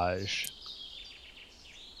montage.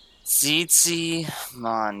 Wildsea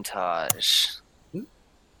montage.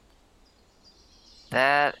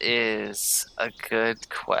 That is a good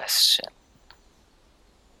question.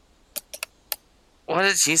 What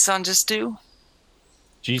did Jisun just do?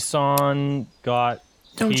 Jisun got...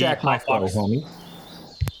 Don't jack my flow, homie.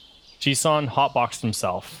 Jisun hotboxed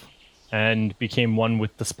himself and became one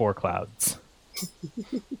with the spore clouds.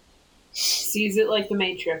 Sees it like the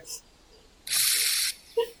Matrix.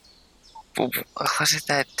 What did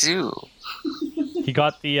that do? He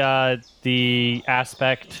got the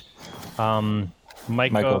aspect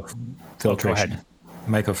microfiltration.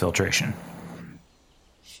 Microfiltration.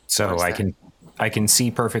 So I can see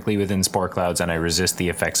perfectly within spore clouds, and I resist the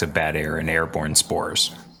effects of bad air and airborne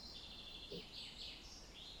spores.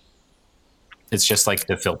 It's just like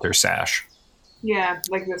the filter sash. Yeah,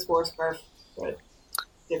 like the spore scarf, but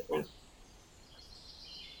different.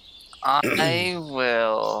 I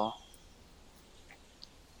will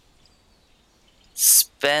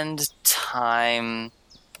spend time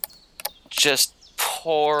just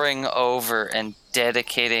poring over and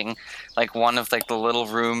dedicating like one of like the little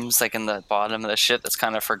rooms like in the bottom of the ship that's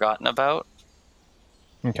kind of forgotten about.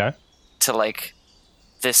 Okay. To like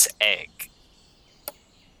this egg.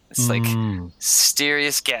 This like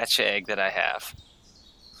mysterious gacha egg that I have.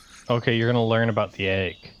 Okay, you're gonna learn about the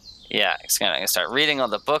egg. Yeah, I'm gonna start reading all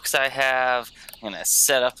the books I have. I'm gonna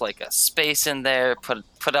set up like a space in there,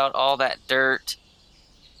 put out all that dirt,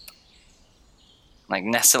 like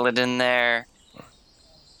nestle it in there.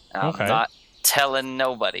 I'm not telling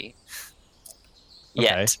nobody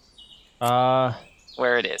yet.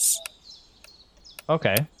 Where it is.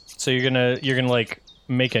 Okay, so you're gonna like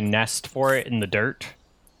make a nest for it in the dirt,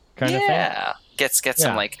 kind of thing. Yeah, get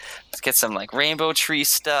some like rainbow tree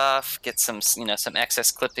stuff. Get some some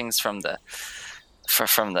excess clippings from the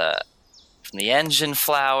engine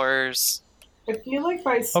flowers. I feel like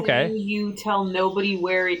by saying you tell nobody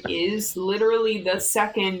where it is, literally the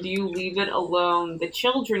second you leave it alone, the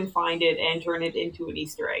children find it and turn it into an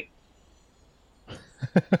Easter egg.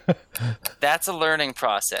 That's a learning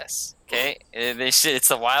process. Okay, it's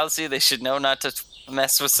the Wildsea. They should know not to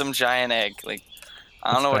mess with some giant egg. Like,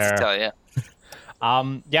 I don't know what to tell you.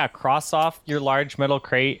 Yeah, cross off your large metal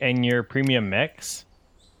crate and your premium mix,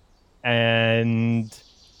 and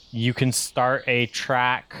you can start a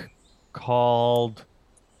track called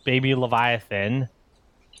Baby Leviathan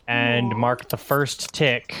and mark the first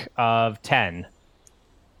tick of 10.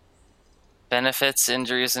 Benefits,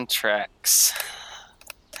 injuries, and tracks.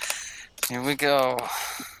 Here we go.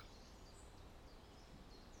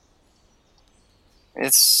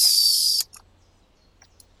 It's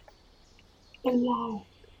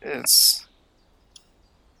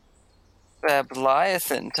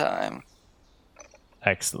Leviathan time.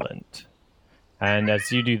 Excellent. And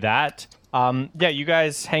as you do that, you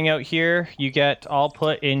guys hang out here. You get all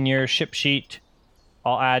put in your ship sheet.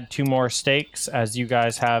 I'll add 2 more stakes as you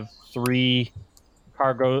guys have 3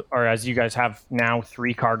 cargo, or as you guys have now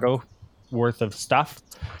 3 cargo worth of stuff.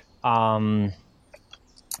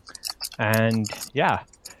 And yeah,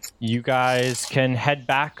 you guys can head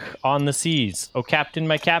back on the seas. Oh, Captain,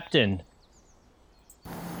 my captain.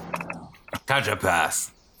 Cut a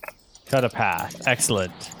path. Cut a path.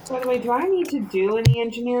 Excellent. By the way, do I need to do any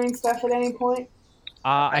engineering stuff at any point?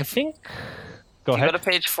 I think... Go ahead. Go to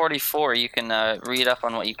page 44. You can read up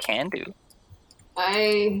on what you can do. Where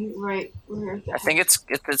I think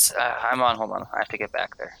it's I'm on. Hold on. I have to get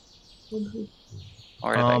back there. Mm-hmm.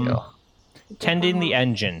 Where did I go? Tending the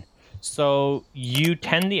engine. So you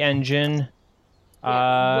tend the engine.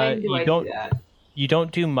 When do I do that? You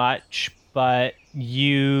don't do much, but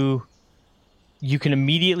you can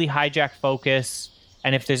immediately hijack focus,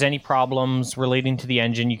 and if there's any problems relating to the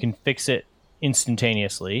engine, you can fix it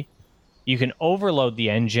instantaneously. You can overload the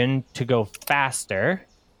engine to go faster,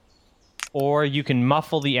 or you can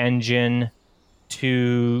muffle the engine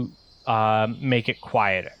to make it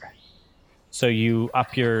quieter. So you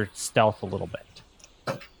up your stealth a little bit.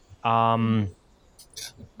 I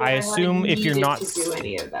assume if you're not to do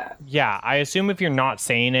any of that. Yeah, I assume if you're not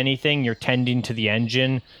saying anything, you're tending to the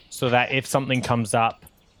engine so that if something comes up,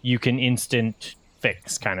 you can instant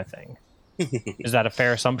fix kind of thing. Is that a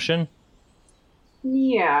fair assumption?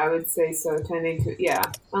 Yeah, I would say so. Tending to, yeah.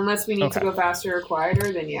 Unless we need to go faster or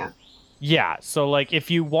quieter, then yeah. Yeah, so like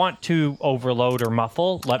if you want to overload or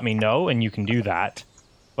muffle, let me know and you can do that.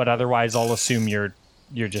 But otherwise, I'll assume you're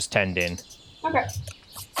just tending. Okay.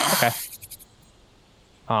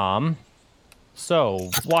 So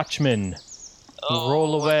Watchman,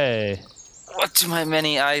 roll away. What do my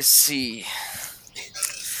many eyes see?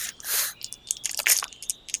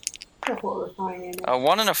 A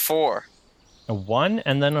 1 and a 4. A 1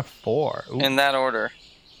 and then a 4. Ooh. In that order.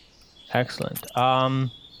 Excellent.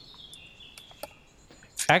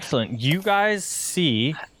 Excellent. You guys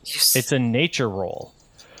see it's a nature roll.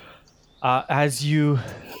 As you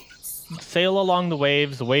sail along the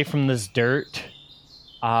waves away from this dirt,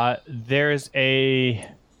 there's a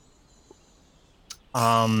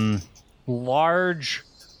large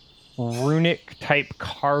runic type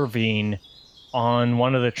carving on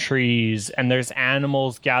one of the trees, and there's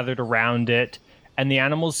animals gathered around it, and the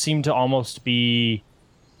animals seem to almost be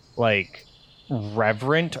like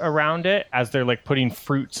reverent around it as they're like putting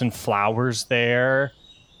fruits and flowers there,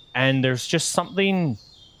 and there's just something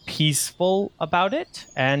peaceful about it,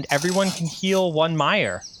 and everyone can heal 1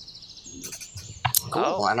 mire.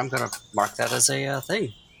 Cool, and I'm gonna mark that as a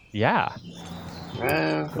thing. Yeah.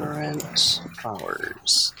 Reverent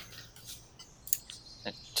flowers.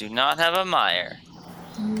 I do not have a mire.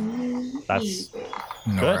 That's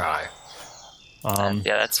Nor I.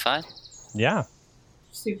 Yeah, that's fine. Yeah.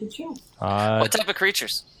 Super chill. What type of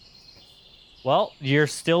creatures? Well, you're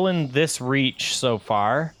still in this reach so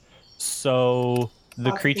far. So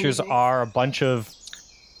the creatures are a bunch of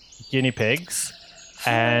guinea pigs,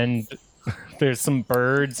 and there's some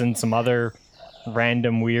birds and some other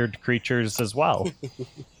random weird creatures as well.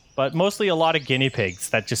 But mostly a lot of guinea pigs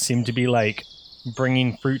that just seem to be like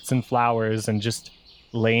bringing fruits and flowers and just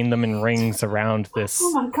laying them in rings around this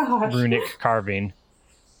runic carving.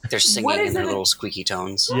 They're singing in their little squeaky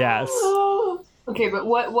tones. Yes. Okay, but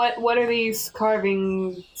what are these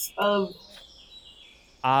carvings of?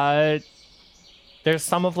 There's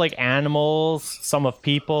some of like animals, some of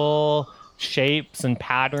people, shapes and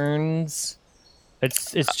patterns.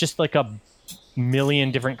 It's just like a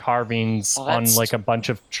million different carvings on like a bunch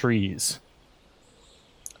of trees.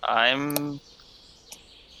 I'm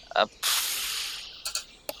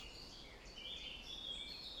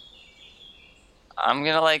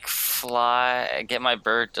gonna like get my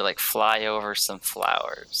bird to like fly over some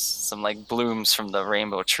flowers, some like blooms from the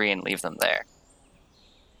rainbow tree, and leave them there.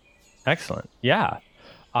 Excellent. Yeah.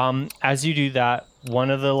 As you do that, one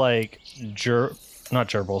of the like not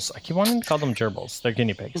gerbils. I keep wanting to call them gerbils. They're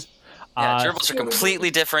guinea pigs. Yeah, gerbils are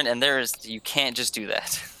completely different, and you can't just do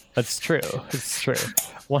that. That's true. It's true.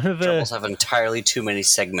 One of the gerbils have entirely too many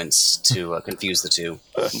segments to confuse the two.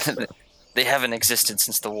 They haven't existed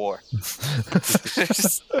since the war.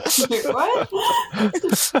 What?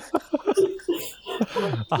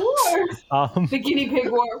 War? The guinea pig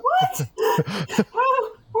war. What?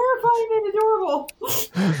 How horrifying and adorable.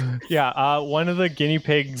 Yeah, one of the guinea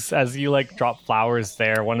pigs, as you like drop flowers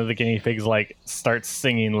there, one of the guinea pigs like starts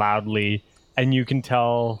singing loudly, and you can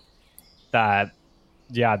tell that,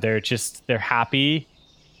 yeah, they're happy,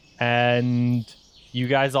 and you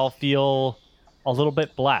guys all feel a little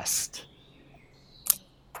bit blessed.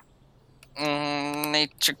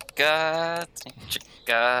 Nature gods,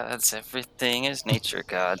 everything is nature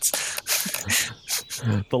gods.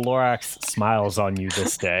 The Lorax smiles on you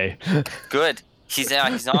this day. Good. He's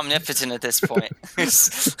omnipotent at this point.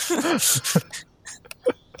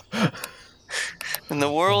 When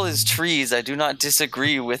the world is trees, I do not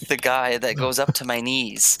disagree with the guy that goes up to my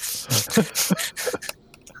knees.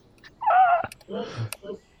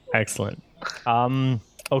 Excellent. Oh,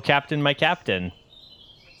 Captain, my captain.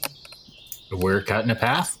 We're cutting a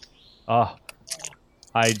path? Oh,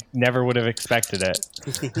 I never would have expected it.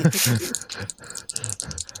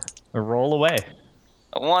 A roll away.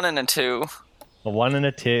 A 1 and a 2. A 1 and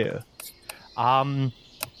a 2.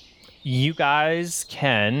 You guys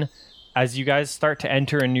can, as you guys start to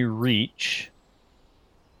enter a new reach,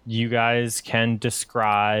 you guys can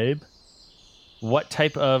describe what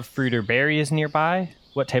type of fruit or berry is nearby,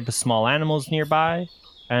 what type of small animals nearby,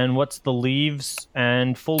 and what's the leaves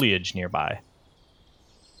and foliage nearby.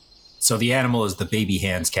 So the animal is the baby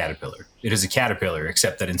hands caterpillar. It is a caterpillar,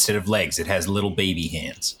 except that instead of legs, it has little baby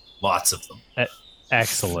hands. Lots of them.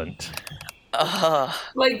 Excellent.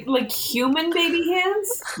 Like human baby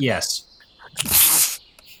hands? Yes.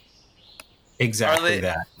 Exactly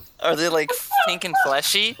that. Are they like pink and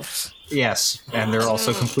fleshy? Yes, and they're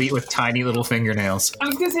also complete with tiny little fingernails. I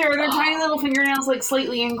was gonna say, are their tiny little fingernails like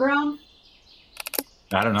slightly ingrown?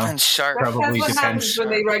 I don't know. And sharp. Probably that's what depends. happens when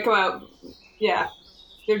they come out. Yeah.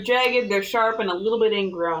 They're jagged, they're sharp, and a little bit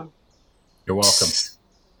ingrown. You're welcome.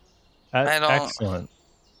 Excellent.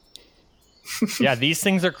 Yeah, these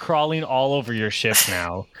things are crawling all over your ship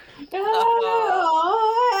now. Does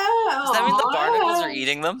that mean the barnacles are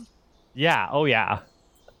eating them? Yeah, oh yeah.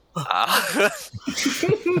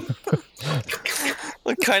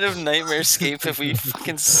 What kind of nightmarescape have we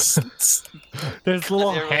fucking... There's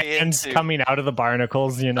little hands coming out of the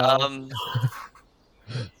barnacles, you know?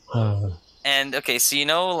 And, okay, so you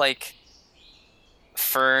know, like,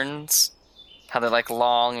 ferns, how they're, like,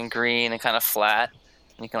 long and green and kind of flat,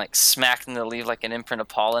 and you can, like, smack them to leave, like, an imprint of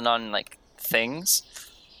pollen on, like, things?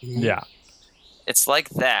 Yeah. It's like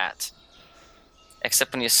that,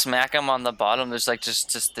 except when you smack them on the bottom, there's, like,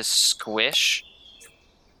 just this squish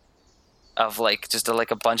of, like, just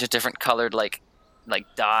a bunch of different colored, like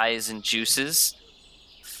dyes and juices.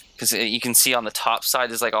 Because you can see on the top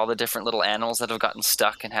side is like all the different little animals that have gotten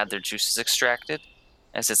stuck and had their juices extracted,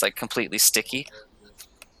 as it's like completely sticky.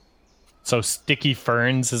 So sticky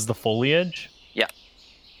ferns is the foliage? Yeah.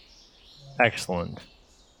 Excellent.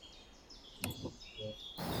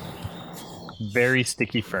 Very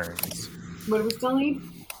sticky ferns. What do we still need?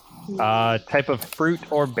 Type of fruit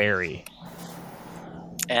or berry.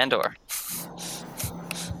 And/or.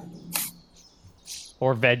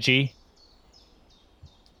 Or veggie.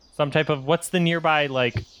 Some type of, what's the nearby,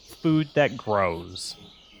 like, food that grows?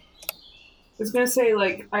 I was gonna say,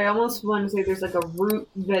 like, I almost want to say there's, like, a root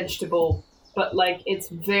vegetable, but, like, it's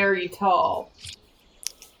very tall.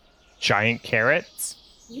 Giant carrots?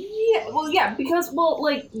 Yeah, well, yeah, because, well,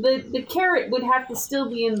 like, the carrot would have to still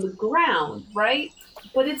be in the ground, right?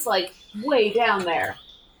 But it's, like, way down there.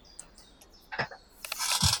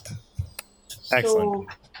 Excellent.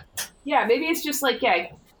 So, yeah, maybe it's just like,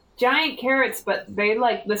 giant carrots, but they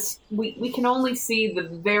like this. We can only see the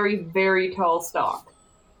very, very tall stalk.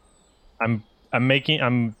 I'm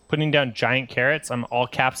putting down giant carrots. I'm all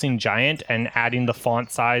capsing giant and adding the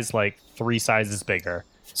font size like 3 sizes bigger.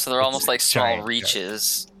 So they're almost like small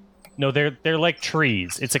reaches. No, they're like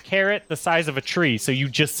trees. It's a carrot the size of a tree, so you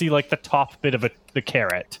just see like the top bit of the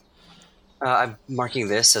carrot. I'm marking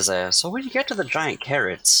this as so when you get to the giant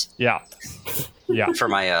carrots. Yeah. For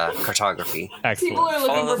my cartography. Excellent. People are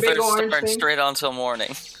looking for big orange things. Straight on till morning.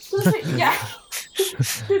 Yeah.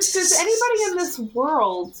 Does anybody in this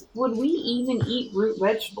world, would we even eat root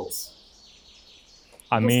vegetables?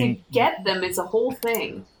 I mean, to get them is a whole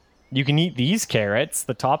thing. You can eat these carrots.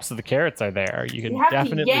 The tops of the carrots are there. You have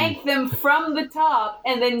definitely to yank them from the top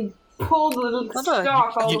and then pull the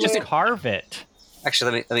stalk all the way. You just carve it.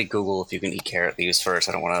 Actually, let me Google if you can eat carrot leaves first.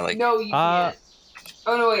 I don't want to like. No, you can't.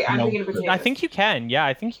 Oh no, wait! I'm thinking of potatoes. I think you can. Yeah,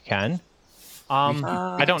 I think you can.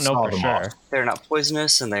 I don't know for sure. They're not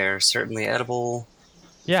poisonous and they're certainly edible.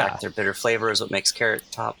 Yeah. In fact, their bitter flavor is what makes carrot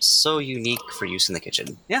tops so unique for use in the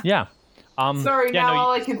kitchen. Yeah. Yeah. Sorry,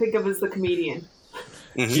 all I can think of is the comedian.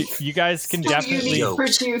 You guys can definitely unique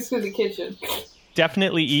for use in the kitchen.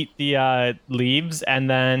 Definitely eat the leaves and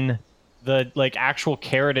then the like actual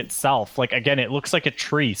carrot itself. Like again, it looks like a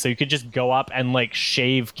tree, so you could just go up and like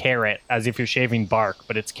shave carrot as if you're shaving bark,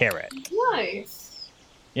 but it's carrot. Nice.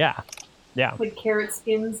 Yeah. Like carrot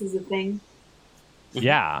skins is a thing.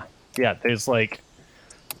 Yeah. There's like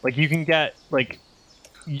you can get like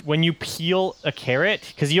when you peel a carrot,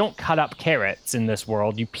 because you don't cut up carrots in this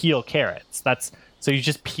world, you peel carrots. So you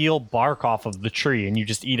just peel bark off of the tree and you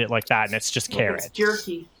just eat it like that, and it's just carrot. It's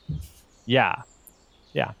jerky. Yeah.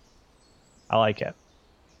 I like it.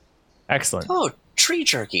 Excellent. Oh, tree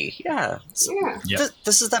jerky. Yeah.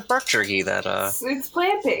 This is that bark jerky that it's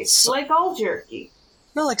plant-based, like all jerky.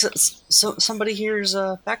 No, like so somebody here's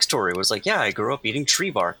backstory was like, I grew up eating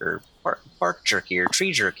tree bark or bark jerky or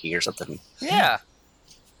tree jerky or something. Yeah.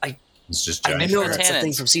 It's just I know that's a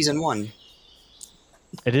thing from season 1.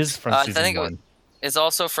 It is from season 1. It's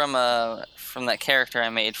also from that character I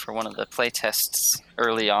made for one of the playtests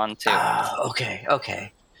early on too.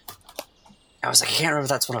 Okay. I was like, I can't remember if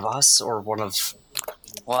that's one of us or one of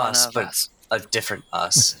us, but a different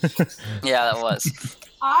us. Yeah, that was.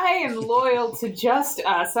 I am loyal to just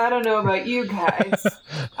us. I don't know about you guys.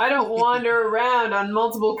 I don't wander around on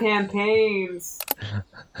multiple campaigns.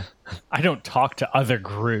 I don't talk to other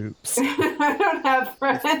groups. I don't have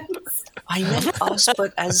friends. I meant us,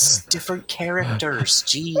 but as different characters.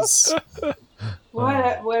 Jeez.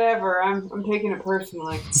 Whatever. I'm taking it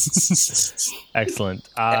personally. Excellent.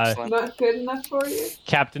 Not good enough for you?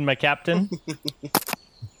 Captain, my captain?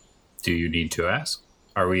 Do you need to ask?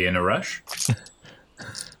 Are we in a rush?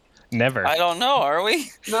 Never. I don't know, are we?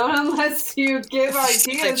 Not unless you give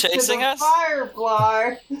ideas to the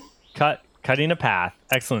Firefly. Cutting a path.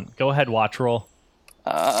 Excellent. Go ahead, watch roll.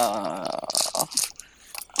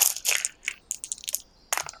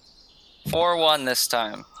 4-1 this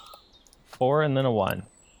time. 4 and then a 1.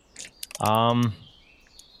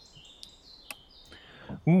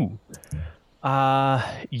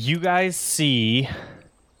 You guys see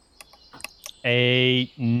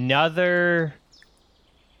another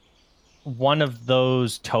one of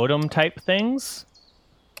those totem type things.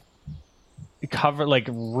 Cover like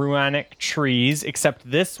ruinic trees, except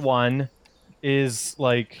this one is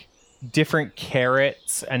like different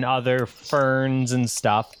carrots and other ferns and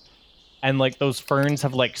stuff. And like those ferns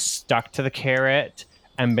have like stuck to the carrot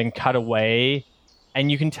and been cut away.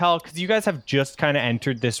 And you can tell because you guys have just kind of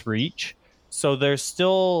entered this reach. So there's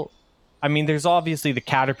still, I mean, there's obviously the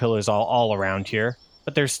caterpillars all around here,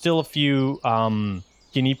 but there's still a few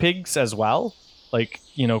guinea pigs as well. Like,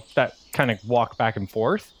 you know, that kind of walk back and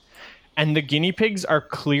forth. And the guinea pigs are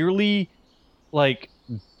clearly like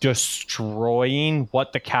destroying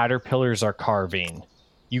what the caterpillars are carving.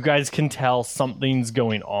 You guys can tell something's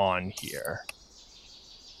going on here.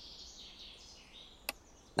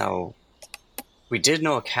 Now, we did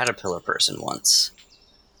know a caterpillar person once.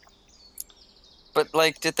 But,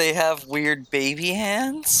 like, did they have weird baby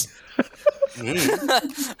hands?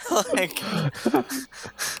 Like,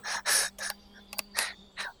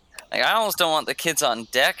 I almost don't want the kids on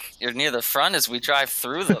deck or near the front as we drive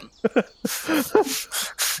through them. They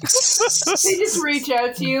just reach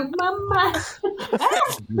out to you, Mama.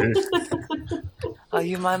 Are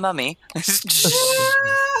you my mummy? It's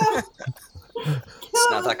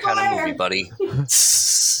not that kind of movie, buddy.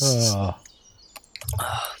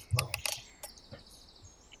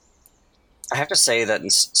 I have to say that in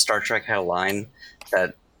Star Trek had a line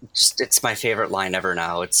that it's my favorite line ever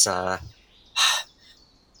now. It's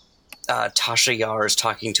Tasha Yar is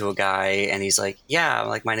talking to a guy, and he's like, "Yeah,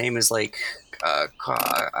 like my name is like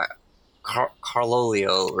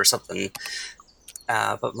Carlolio or something,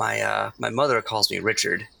 but my mother calls me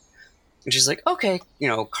Richard." And she's like, "Okay,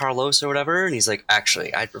 Carlos or whatever." And he's like,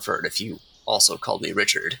 "Actually, I'd prefer it if you also called me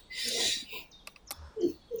Richard."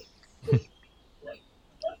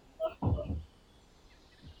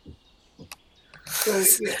 So,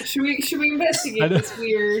 yeah. Should we investigate this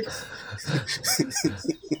weird?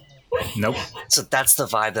 Nope. So that's the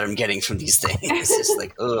vibe that I'm getting from these things. It's just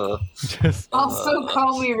like, ugh. Also,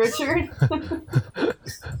 call me Richard.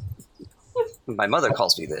 My mother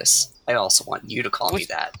calls me this. I also want you to call me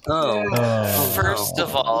that. First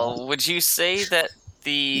of all, would you say that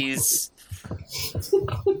these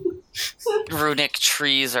runic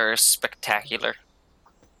trees are spectacular?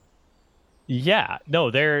 Yeah,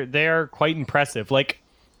 no, they're quite impressive. Like,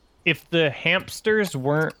 if the hamsters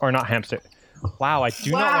weren't, or not hamster. Wow, I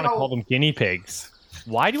do not want to call them guinea pigs.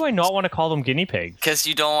 Why do I not want to call them guinea pigs? Because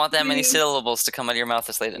you don't want that many syllables to come out of your mouth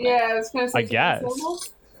this late at night. Yeah, I was gonna say. I guess.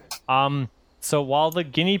 So while the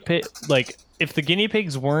guinea pig, like, if the guinea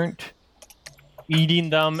pigs weren't eating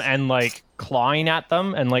them and like clawing at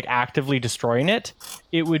them and like actively destroying it,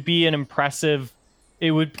 it would be an impressive.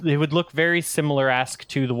 It would look very similar-esque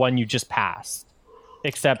to the one you just passed,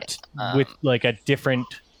 except with like a different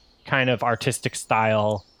kind of artistic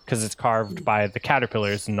style because it's carved by the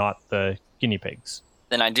caterpillars and not the guinea pigs.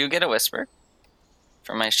 Then I do get a whisper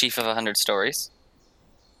from my sheaf of 100 stories.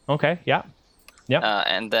 Okay, yeah. Yep.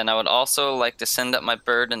 And then I would also like to send up my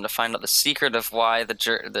bird and to find out the secret of why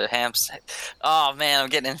the hams... Oh, man, I'm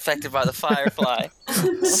getting infected by the firefly.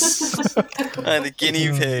 And the guinea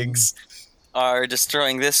pigs are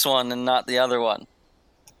destroying this one and not the other one.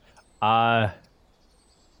 Yeah,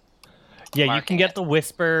 you can get the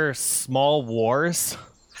whisper small wars.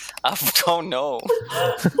 Oh, no.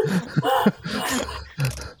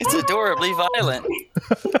 It's adorably violent.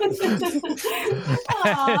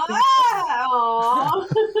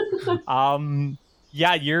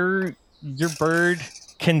 Yeah, your bird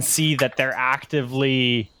can see that they're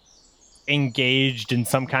actively engaged in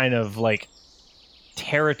some kind of like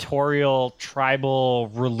territorial, tribal,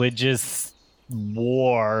 religious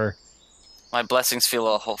war. My blessings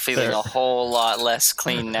feeling a whole lot less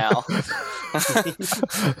clean now.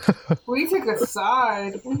 We took a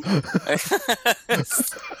side.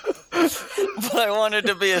 But I wanted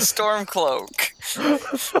to be a storm cloak.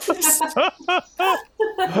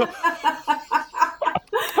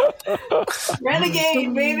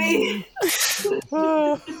 Renegade, baby.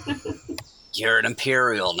 You're an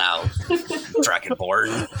Imperial now,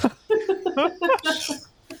 Dragonborn.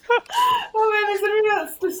 Oh man,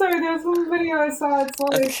 there was one video I saw. It's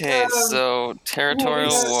like, okay, so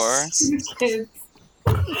territorial war. Kids.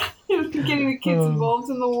 Getting the kids involved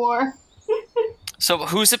in the war. So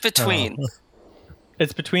who's it between?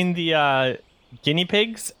 It's between the guinea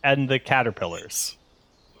pigs and the caterpillars.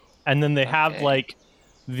 And then they have like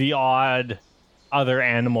the odd other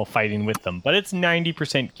animal fighting with them. But it's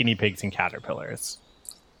 90% guinea pigs and caterpillars.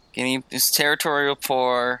 It's territorial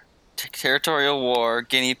war,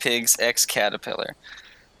 guinea pigs, X caterpillar.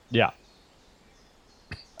 Yeah.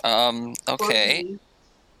 Okay.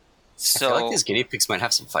 So I feel like these guinea pigs might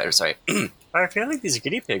have some fight. Sorry. I feel like these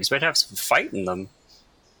guinea pigs might have some fight in them.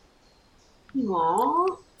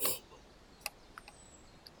 Aww.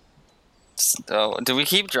 So, do we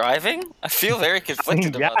keep driving? I feel very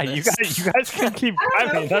conflicted about this. Yeah, you guys can keep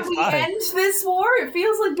driving. That's Can we fine. end this war? It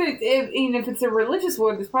feels like if it's a religious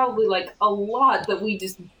war, there's probably like a lot that we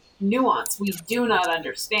just we do not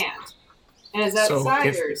understand. And as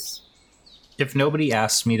outsiders, if nobody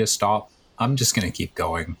asks me to stop, I'm just going to keep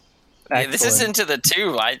going. Yeah, this is into the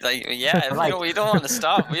two. We don't want to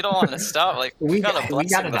stop. We don't want to stop. Like we got a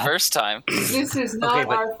blessing the first time. This is not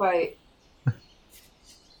our fight.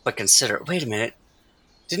 But consider. Wait a minute.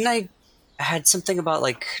 Didn't I had something about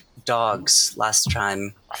like dogs last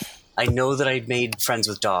time? I know that I made friends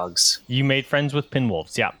with dogs. You made friends with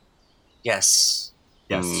pinwolves, yeah. Yes.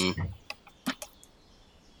 Yes.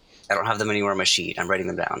 I don't have them anywhere on my sheet. I'm writing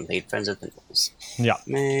them down. Made friends with pinwolves. Yeah.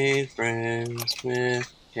 Made friends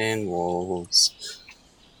with pinwolves.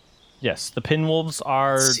 Yes, the pinwolves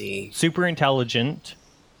are super intelligent,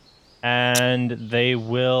 and they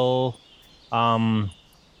will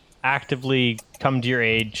actively come to your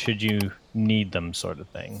aid should you need them, sort of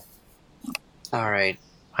thing. All right.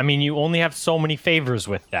 I mean, you only have so many favors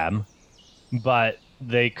with them, but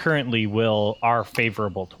they currently are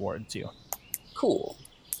favorable towards you. Cool.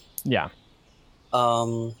 Yeah.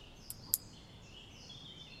 I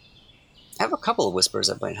have a couple of whispers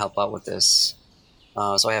that might help out with this.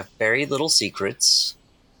 So I have buried little secrets,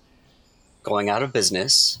 going out of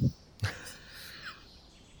business.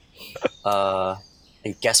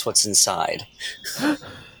 And guess what's inside?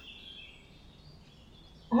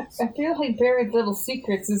 I feel like Buried Little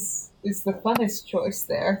Secrets is the funnest choice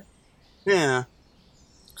there. Yeah.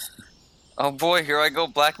 Oh boy, here I go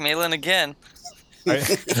blackmailing again.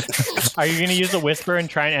 Are you going to use a whisper and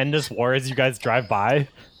try and end this war as you guys drive by?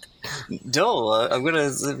 No, I'm going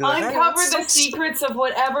to... Uncover the secrets of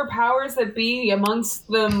whatever powers that be amongst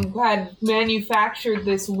them had manufactured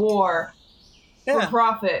this war for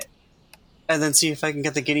profit. And then see if I can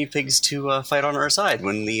get the guinea pigs to fight on our side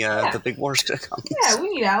when the big war's going to come. Yeah, we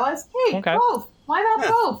need allies. Hey, both. Why not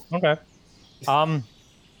both? Okay. I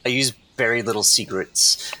use Buried Little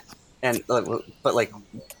Secrets, and but like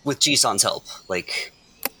with Jisun's help, like,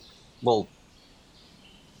 well,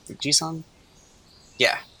 Jisun,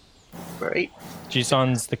 yeah, right.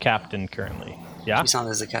 Jisun's the captain currently. Yeah, Jisun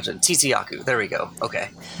is the captain. Tsiyaku, there we go. Okay.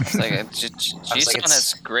 It's like Jisun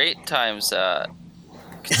has great times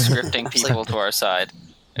conscripting people to our side.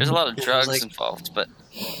 There's a lot of drugs involved, but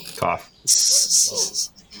cough.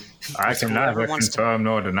 I can neither confirm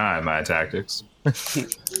nor deny my tactics.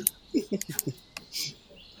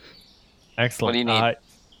 Excellent. What do you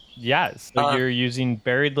need? So you're using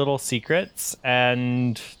Buried Little Secrets,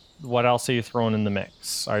 and what else are you throwing in the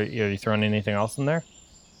mix? Are you throwing anything else in there?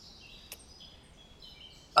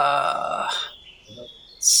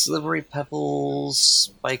 Slippery Pebbles,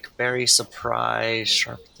 Spike Berry Surprise,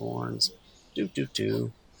 Sharp Thorns,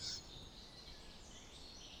 do.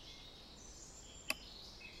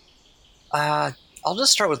 I'll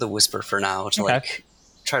just start with the Whisper for now to like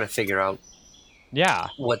try to figure out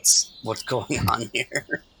what's going on here.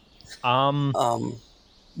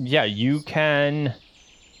 You can.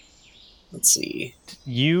 Let's see.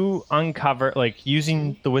 You uncover, like,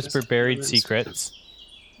 using the Whisper Buried Secrets,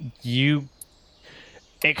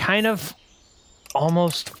 it kind of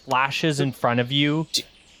almost flashes in front of you. Do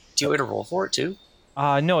you want me to roll for it too?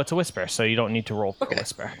 No, it's a Whisper, so you don't need to roll for a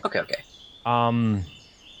Whisper. Okay.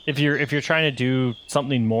 If you're trying to do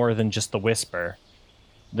something more than just the Whisper,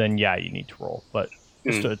 then you need to roll. But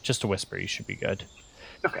just a Whisper, you should be good.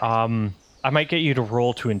 Okay. I might get you to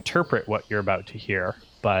roll to interpret what you're about to hear,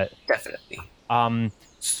 but definitely.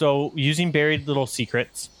 So using Buried Little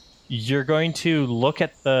Secrets, you're going to look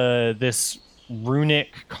at this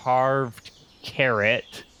runic carved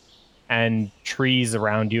carrot and trees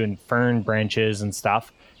around you and fern branches and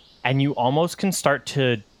stuff, and you almost can start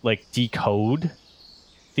to like decode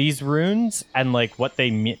these runes and like what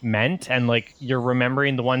they meant, and like you're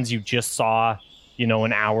remembering the ones you just saw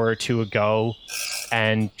an hour or two ago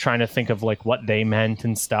and trying to think of like what they meant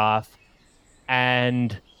and stuff.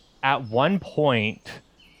 And at one point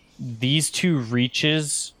these two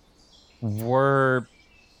reaches were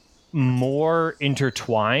more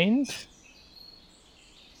intertwined,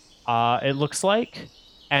 it looks like,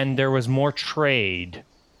 and there was more trade.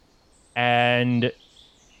 And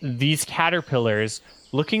these caterpillars,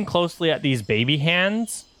 looking closely at these baby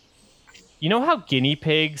hands, you know how guinea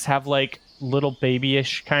pigs have like little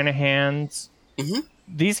babyish kind of hands? Mm-hmm.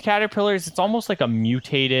 These caterpillars, it's almost like a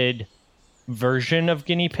mutated version of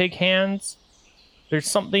guinea pig hands. There's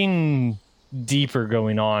something deeper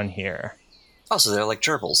going on here. Oh, so they're like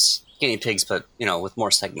gerbils, guinea pigs, but with more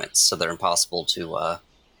segments, so they're impossible to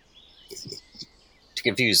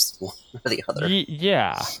confuse one or the other.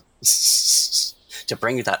 Yeah. To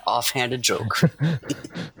bring you that offhanded joke.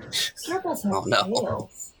 Gerbils have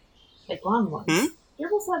tails, like long ones.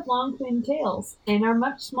 Gerbils have long thin tails and are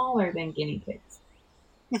much smaller than guinea pigs.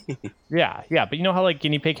 Yeah, but you know how like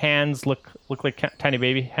guinea pig hands look like tiny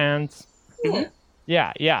baby hands?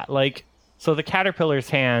 Yeah. Yeah. Like, so the caterpillar's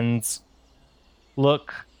hands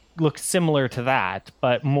look similar to that,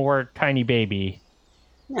 but more tiny baby.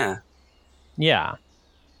 Yeah.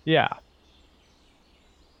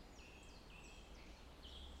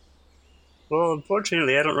 Well,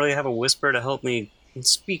 unfortunately, I don't really have a Whisper to help me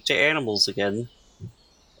speak to animals again.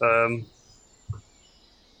 I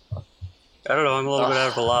don't know, I'm a little bit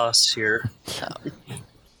at a loss here.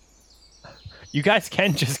 You guys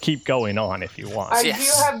can just keep going on if you want. I do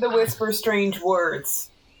have the Whisper Strange Words.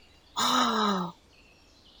 I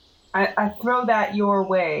throw that your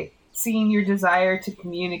way. Seeing your desire to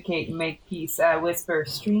communicate and make peace, I whisper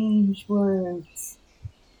strange words.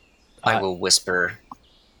 I will whisper,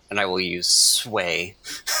 and I will use sway.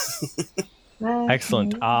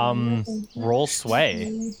 Excellent. Roll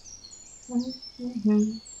sway. Let's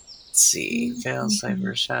see. Veil,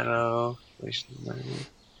 Cyber Shadow.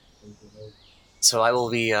 So I will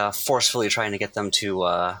be forcefully trying to get them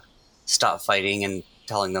to stop fighting and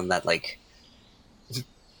telling them that, like,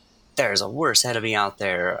 there's a worse enemy out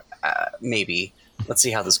there. Maybe. Let's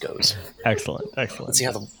see how this goes. Excellent. Let's see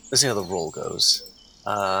how the roll goes.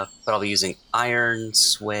 But I'll be using Iron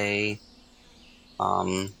Sway.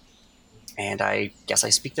 And I guess I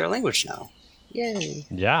speak their language now. Yay!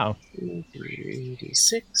 Yeah.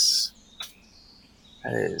 3d6.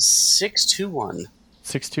 That is 621.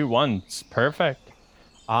 621. Perfect.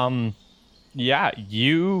 Yeah,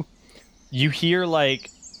 you hear like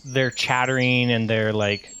they're chattering and they're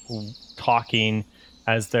like talking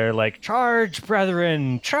as they're like, "Charge,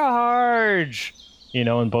 brethren, charge!" You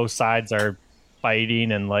know, and both sides are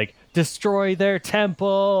fighting and like, "Destroy their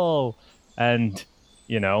temple!" And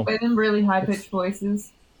you know, but in really high pitched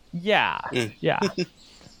voices. Yeah.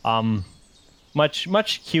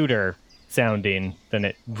 Much cuter sounding than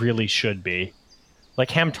it really should be. Like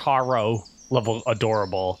Hamtaro level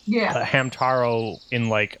adorable. Yeah. Hamtaro in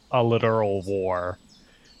like a literal war.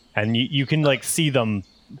 And you can like see them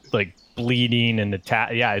like bleeding and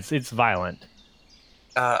attack. Yeah, it's violent.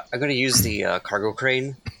 I'm going to use the cargo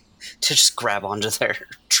crane to just grab onto their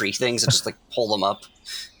tree things and just like pull them up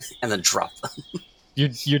and then drop them.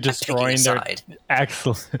 You're destroying their...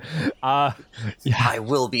 Excellent. Yeah. I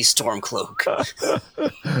will be Stormcloak.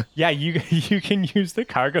 Yeah, you can use the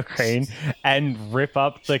cargo crane and rip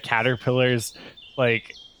up the caterpillars,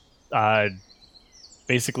 like,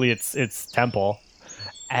 basically its temple.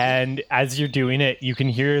 And as you're doing it, you can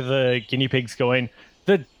hear the guinea pigs going,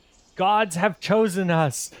 "The gods have chosen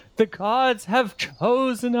us! The gods have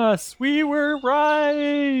chosen us! We were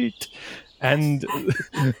right!" And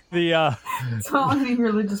the it's all any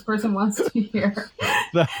religious person wants to hear.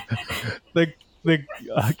 The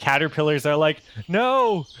caterpillars are like,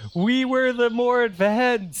 "No, we were the more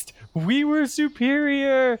advanced. We were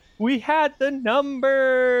superior. We had the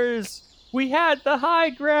numbers. We had the high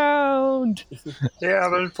ground." Yeah,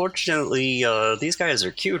 but unfortunately, these guys are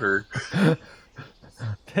cuter.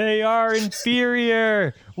 They are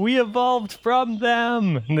inferior. We evolved from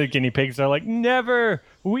them. And the guinea pigs are like, "Never.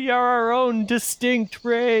 We are our own distinct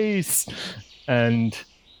race." And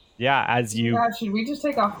yeah, as you... God, should we just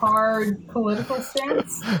take a hard political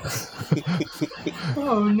stance?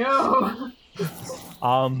 Oh no.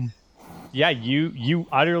 Yeah, you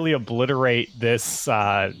utterly obliterate this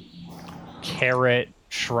carrot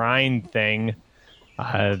shrine thing,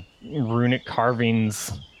 runic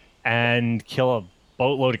carvings, and kill a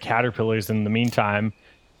boatload of caterpillars in the meantime.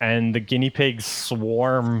 And the guinea pigs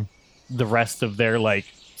swarm the rest of their like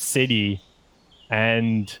city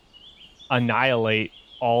and annihilate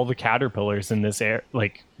all the caterpillars in this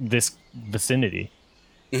this vicinity.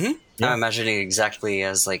 Mm-hmm. Yeah. I'm imagining exactly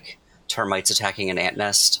as like termites attacking an ant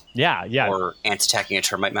nest. Yeah. Or ants attacking a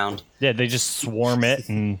termite mound. Yeah, they just swarm it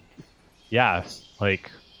and like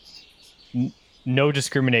no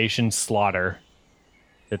discrimination, slaughter.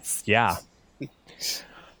 It's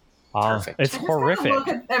Perfect. It's horrific. Look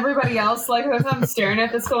at everybody else like as I'm staring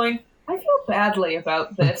at this going, I feel badly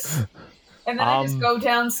about this. And then I just go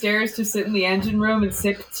downstairs to sit in the engine room and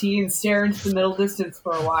sip tea and stare into the middle distance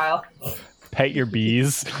for a while. Pet your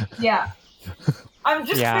bees. Yeah. There's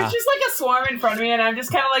just like a swarm in front of me and I'm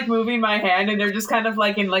just kind of like moving my hand and they're just kind of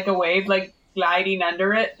like in like a wave, like gliding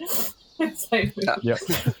under it. It's like... Yep.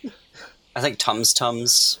 I think Tums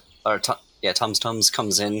comes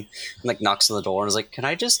in and like knocks on the door and is like, Can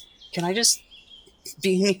I just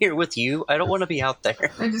be in here with you? I don't want to be out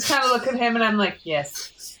there. I just kind of look at him and I'm like,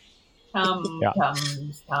 yes. Come.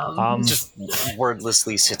 Just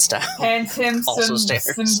wordlessly sits down. Hands him Also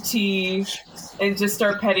some tea and just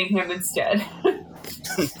start petting him instead.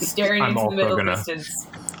 Staring into the middle distance.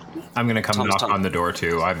 I'm gonna come knock on the door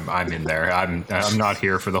too. I'm in there. I'm not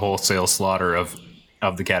here for the wholesale slaughter of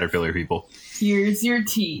the caterpillar people. Here's your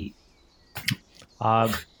tea.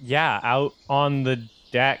 Out on the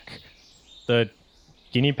deck, the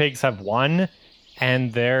guinea pigs have won,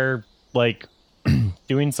 and they're like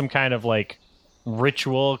doing some kind of like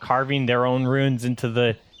ritual, carving their own runes into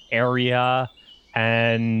the area,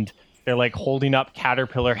 and they're like holding up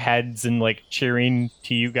caterpillar heads and like cheering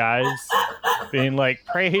to you guys, being like,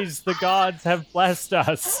 "Praise the gods have blessed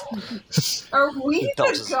us." Are we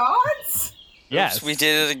the gods? Yes. Oops, we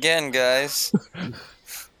did it again, guys.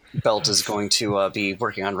 Belt is going to be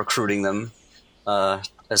working on recruiting them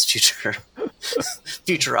as future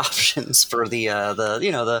options for the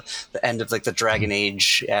end of like the Dragon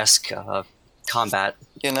Age-esque combat.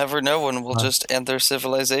 You never know when we'll just end their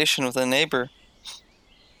civilization with a neighbor.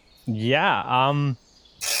 Yeah,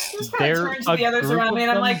 just kind of turn to the others around me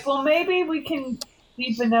and I'm like, well, maybe we can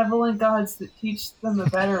be benevolent gods that teach them a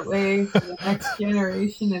better way for the next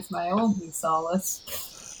generation is my only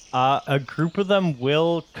solace. A group of them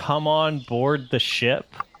will come on board the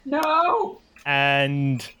ship No.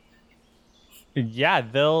 And yeah,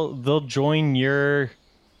 they'll join your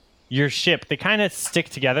ship. They kind of stick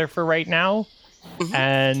together for right now,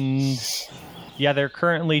 and yeah, they're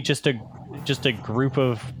currently just a group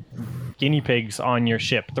of guinea pigs on your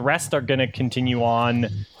ship. The rest are gonna continue on.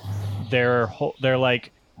 They're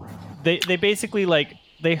like they basically like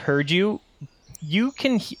they heard you. You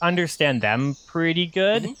can understand them pretty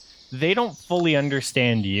good. They don't fully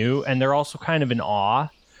understand you, and they're also kind of in awe.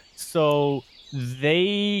 So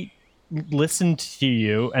they listened to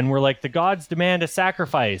you and were like, the gods demand a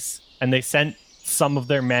sacrifice. And they sent some of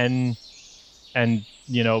their men and,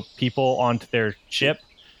 people onto their ship.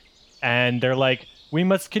 And they're like, we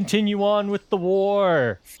must continue on with the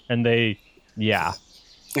war. And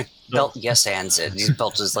Belt yes ands it.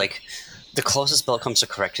 Belt is like, the closest Belt comes to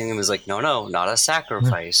correcting him is like, no, not a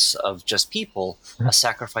sacrifice of just people, a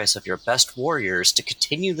sacrifice of your best warriors to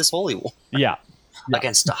continue this holy war. Yeah.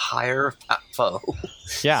 Against a higher foe.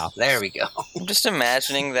 Yeah. There we go. I'm just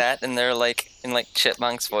imagining that, and they're like, in like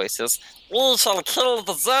chipmunks' voices, we shall kill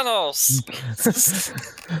the Xenos!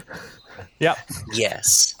 Yep.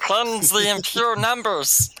 Yes. Cleanse the impure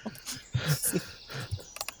numbers!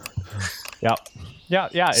 Yep.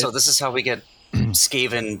 Yeah. So this is how we get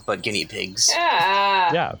Skaven but guinea pigs.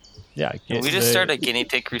 Yeah. Yeah. We just started a guinea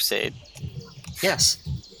pig crusade. Yes.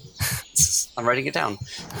 I'm writing it down.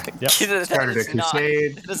 Yep. Started a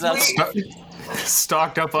crusade.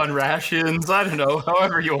 Stocked up on rations. I don't know.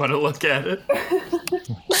 However you want to look at it.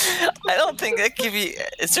 I don't think that could be...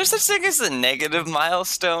 Is there such thing as a negative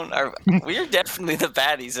milestone? We're definitely the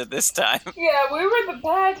baddies at this time. Yeah, we were the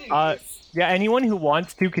baddies. Yeah, anyone who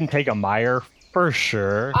wants to can take a Meyer for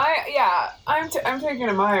sure. I'm taking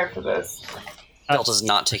a Meyer for this. Belt is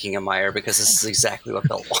not taking a Meyer because this is exactly what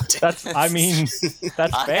Belt wanted. That's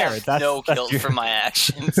fair. I have no guilt for my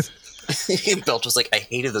actions. Belt was like, I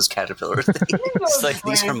hated those caterpillar things. It's like,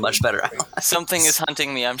 these are much better allies. Something is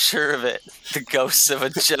hunting me, I'm sure of it. The ghosts of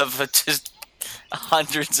just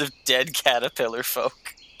hundreds of dead caterpillar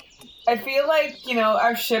folk. I feel like,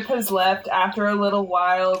 our ship has left. After a little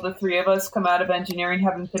while, the three of us come out of engineering,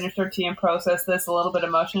 having finished our tea and processed this, a little bit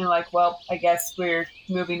emotionally, like, well, I guess we're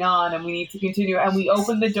moving on and we need to continue. And we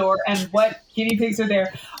open the door, and what guinea pigs are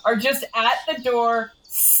there are just at the door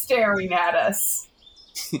staring at us.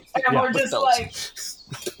 And we're just like...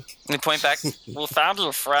 And they point back, we found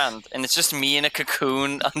your friend, and it's just me in a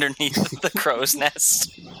cocoon underneath the crow's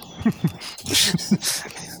nest.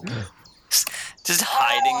 Just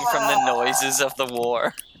hiding from the noises of the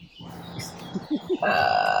war.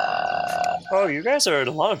 Oh, you guys are in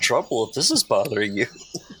a lot of trouble if this is bothering you.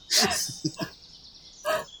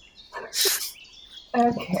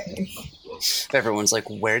 Okay. Everyone's like,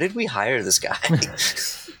 where did we hire this guy?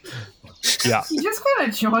 Yeah. He just kind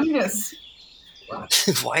of joined us.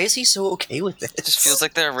 Why is he so okay with this? It just feels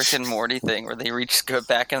like the Rick and Morty thing where they go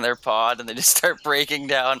back in their pod and they just start breaking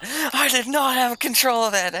down. I did not have control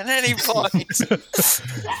of that at any point.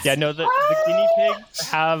 Yeah, no, the guinea pigs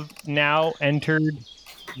have now entered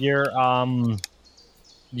your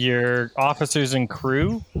officers and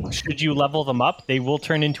crew. Should you level them up, they will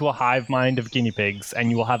turn into a hive mind of guinea pigs,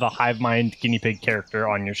 and you will have a hive mind guinea pig character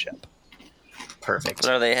on your ship. Perfect.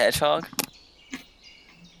 But are they hedgehog?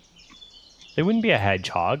 They wouldn't be a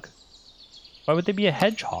hedgehog. Why would they be a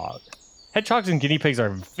hedgehog? Hedgehogs and guinea pigs are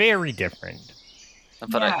very different.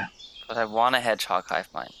 But I want a hedgehog hive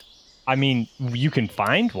mind. I mean, you can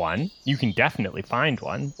find one. You can definitely find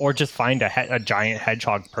one. Or just find a giant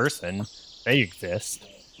hedgehog person. They exist.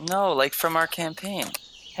 No, like from our campaign.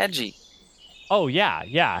 Hedgie. Oh, yeah.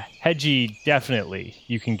 Hedgie, definitely.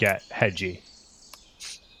 You can get Hedgie.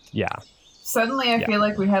 Yeah. Suddenly I feel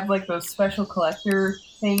like we have like those special collector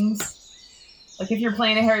things. Like if you're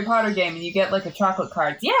playing a Harry Potter game and you get like a chocolate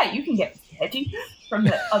card, yeah, you can get Hedgie from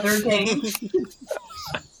the other game. It's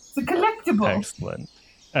a collectible. Excellent.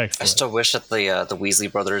 I still wish that the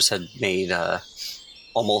Weasley brothers had made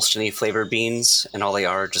almost any flavored beans, and all they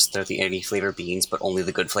are just they're the any flavored beans, but only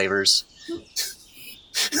the good flavors.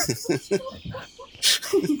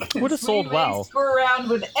 Would have sold well. Screw around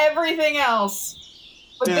with everything else.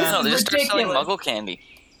 But No, this they is just start selling ridiculous. Muggle candy.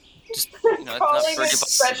 Just, it's not Calling fruity it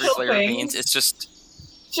special flavored things. beans. It's just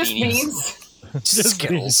Just Just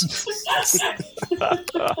Skittles.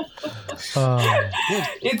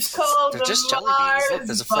 It's called They're the just jelly beans. Look,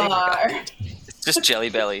 there's a flavor Mars guide. Bar. It's just jelly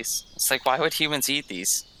bellies. It's like, why would humans eat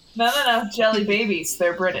these? No. Jelly babies.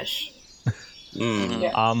 They're British. Mm.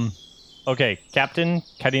 Yeah. Okay, Captain,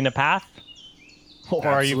 cutting a path. Or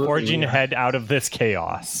are you forging ahead out of this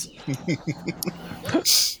chaos?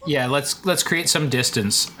 Yeah, let's create some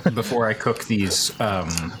distance before I cook these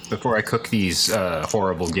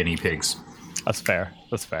horrible guinea pigs. That's fair.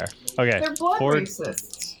 Okay. They're blood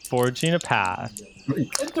racists. Forging a path.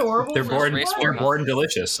 Adorable. They're born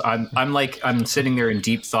delicious. I'm sitting there in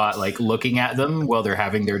deep thought, like looking at them while they're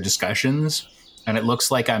having their discussions, and it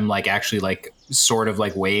looks like I'm like actually like sort of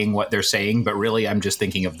like weighing what they're saying, but really I'm just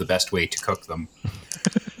thinking of the best way to cook them.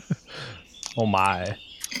 Oh my.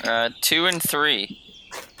 2 and 3.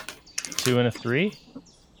 2 and a 3.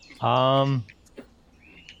 Oh.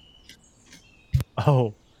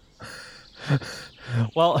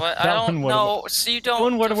 Well, I don't know. So you don't. That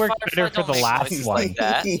one would have worked better for the last one. Like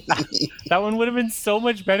that. That one would have been so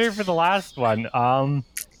much better for the last one. Oh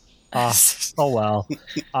well.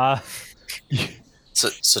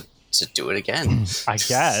 So do it again. I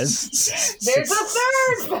guess. There's a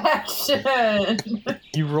third faction.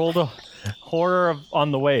 You rolled a horror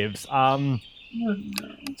on the waves.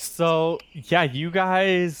 So yeah, you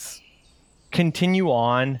guys continue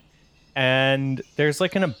on, and there's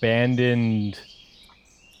like an abandoned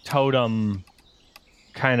totem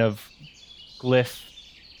kind of glyph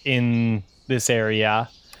in this area.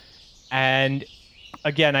 And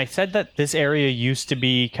again, I said that this area used to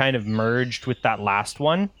be kind of merged with that last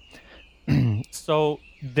one. So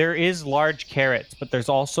there is large carrots, but there's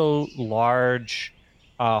also large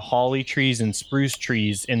holly trees and spruce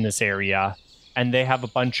trees in this area. And they have a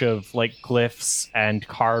bunch of like glyphs and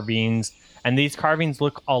carvings. And these carvings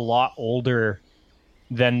look a lot older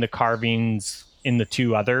than the carvings in the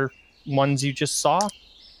 2 other ones you just saw.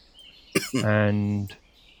 And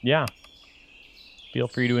yeah, feel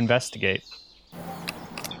free to investigate.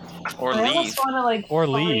 Or I leave. almost want to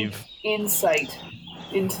leave. Insight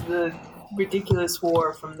into the ridiculous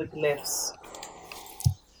war from the glyphs.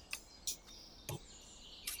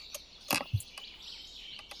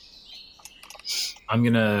 I'm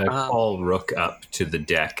gonna call Rook up to the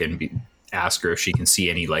deck and ask her if she can see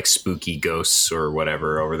any like spooky ghosts or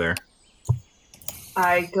whatever over there.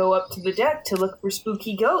 I go up to the deck to look for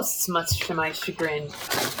spooky ghosts, much to my chagrin.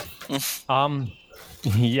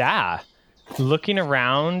 Yeah. Looking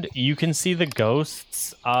around, you can see the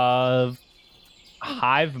ghosts of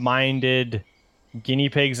hive-minded guinea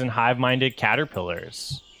pigs and hive-minded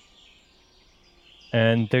caterpillars.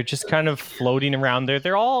 And they're just kind of floating around there.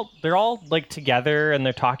 They're all like together, and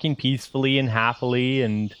they're talking peacefully and happily,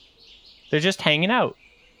 and they're just hanging out.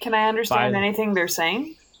 Can I understand anything they're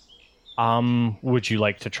saying? Would you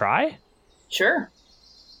like to try? Sure.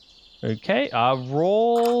 Okay,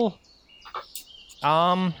 roll.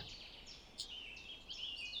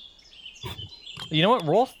 You know what?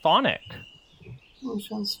 Roll Thonic.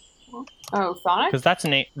 Oh, Thonic? Because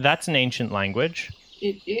that's an ancient language.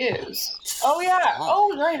 It is. Oh yeah.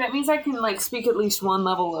 Oh right. That means I can like speak at least one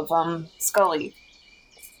level of Scully.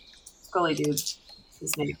 Scully dude.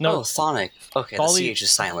 His name. No, Thonic. Okay, Scully... the CH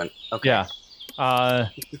is silent. Okay. Yeah.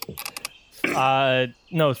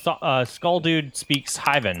 No. Skull dude speaks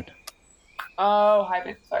Hyven. Oh,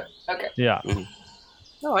 Hyven. Sorry. Okay. Yeah. Mm-hmm.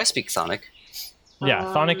 No, I speak Thonic.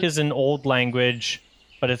 Yeah, Thonic is an old language,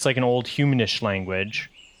 but it's like an old humanish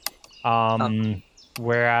language.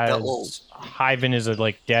 Whereas Hyven is a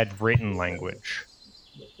like dead written language.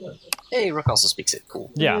 Hey, Rook also speaks it.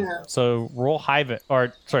 Cool. Yeah. So roll Hyven,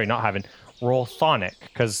 or sorry, not Hyven. Roll Thonic,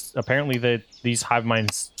 because apparently these hive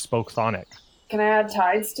minds spoke Thonic. Can I add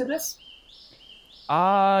tides to this?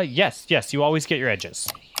 Yes. You always get your edges.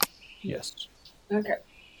 Yes. Okay.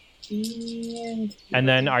 And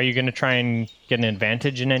then, are you going to try and get an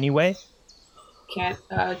advantage in any way? Can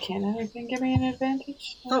anything give me an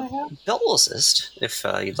advantage? Belt will assist if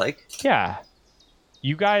you'd like. Yeah.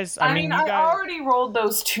 You guys, I mean, I already rolled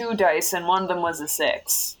those 2 dice, and one of them was a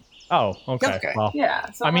 6. Oh, okay. Well, yeah.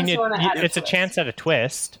 So I mean, it's a chance at a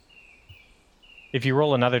twist. If you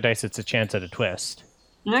roll another dice, it's a chance at a twist.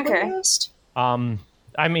 Okay.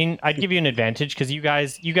 I mean, I'd give you an advantage because you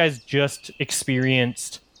guys just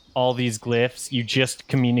experienced all these glyphs. You just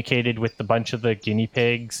communicated with a bunch of the guinea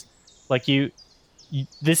pigs. Like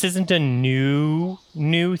this isn't a new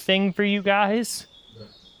thing for you guys.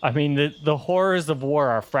 I mean, the horrors of war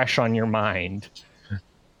are fresh on your mind.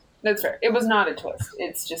 That's fair. It was not a twist.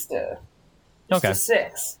 It's just a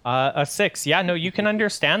 6. A 6. Yeah, no, you can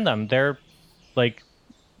understand them. They're like,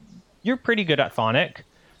 you're pretty good at Thonic,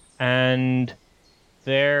 and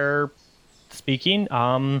they're speaking.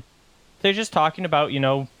 They're just talking about,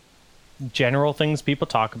 general things people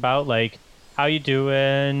talk about, like, how you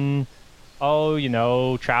doing?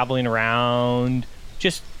 Oh, traveling around.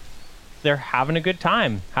 Just they're having a good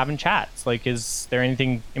time, having chats. Like, is there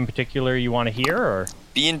anything in particular you want to hear, or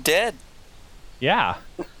being dead? Yeah.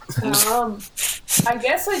 I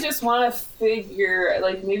guess I just want to figure,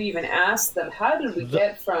 like, maybe even ask them, how did we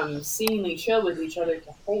get from seemingly chill with each other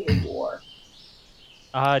to holy war?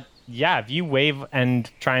 Yeah, if you wave and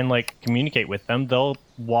try and, like, communicate with them, they'll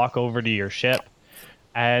walk over to your ship,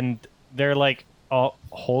 and they're like, "Oh,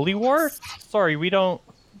 holy war? Sorry, we don't...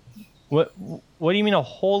 What do you mean a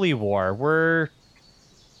holy war? We're...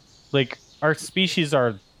 Like, our species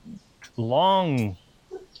are long,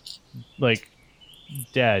 like,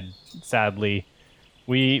 dead, sadly.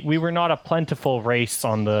 We were not a plentiful race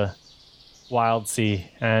on the Wildsea,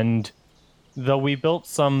 and though we built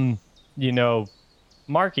some,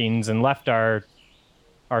 markings and left our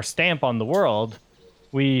stamp on the world,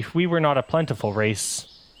 we were not a plentiful race."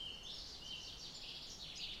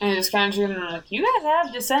 And it's kind of like, you guys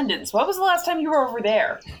have descendants. What was the last time you were over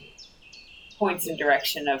there? Points in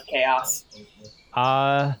direction of chaos.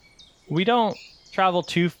 We don't travel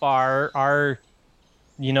too far. Our,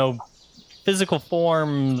 physical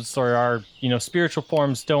forms or our, spiritual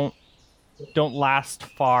forms don't last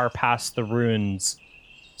far past the ruins.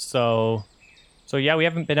 So yeah, we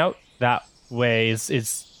haven't been out that way.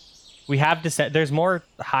 We have there's more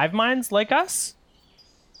hive minds like us?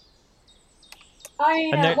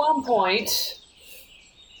 At one point.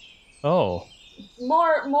 Oh.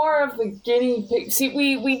 More of the guinea pig. See,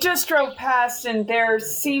 we just drove past, and there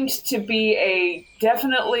seemed to be a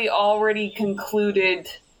definitely already concluded.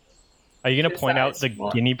 Are you going to point out the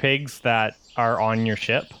guinea pigs that are on your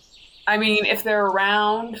ship? I mean, if they're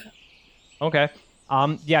around. Okay.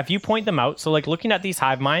 Yeah, if you point them out, so, like, looking at these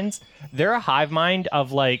hive minds, they're a hive mind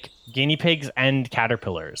of, like, guinea pigs and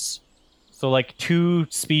caterpillars. So, like, two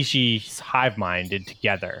species hive minded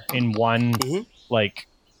together in one, like,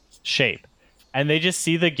 shape. And they just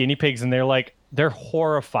see the guinea pigs and they're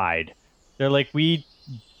horrified. They're like, we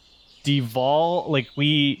devolve, like,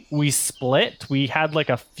 we split. We had, like,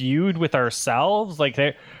 a feud with ourselves. Like,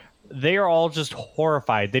 they are all just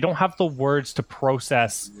horrified. They don't have the words to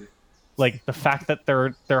process, like, the fact that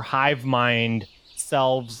their hive mind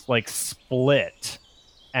selves, like, split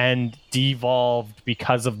and devolved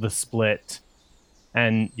because of the split.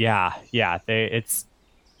 And yeah, it's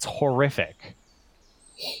horrific.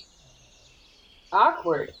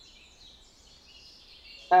 Awkward.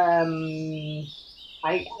 I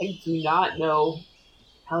do not know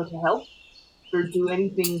how to help or do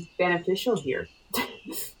anything beneficial here.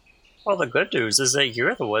 Well, the good news is that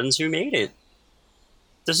you're the ones who made it.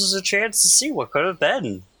 This is a chance to see what could have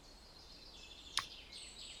been.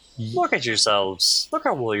 Look at yourselves. Look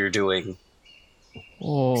how well you're doing.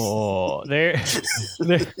 Oh, they're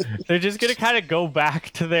just gonna kind of go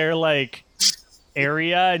back to their, like,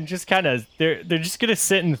 area and just kind of they're just gonna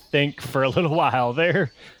sit and think for a little while.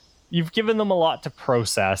 You've given them a lot to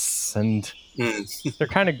process, and they're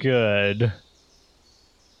kind of good.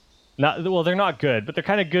 They're not good, but they're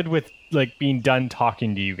kind of good with, like, being done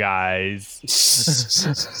talking to you guys.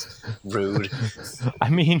 Rude. I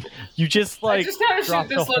mean, you just, like, I just kind of shoot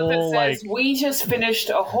this look that says, like, we just finished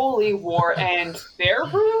a holy war and they're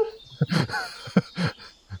rude?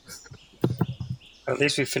 At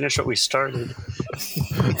least we finished what we started.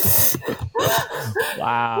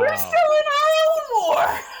 Wow. We're still in our own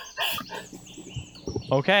war!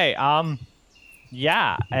 Okay,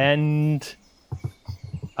 yeah, and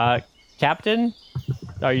Captain,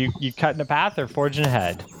 are you cutting a path or forging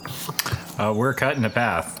ahead? We're cutting a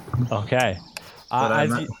path. Okay. Go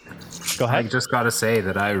ahead. I just got to say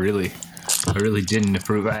that I really didn't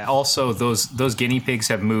approve. Also, those guinea pigs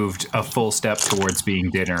have moved a full step towards being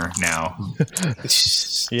dinner now.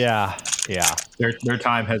 Yeah. Their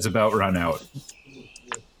time has about run out.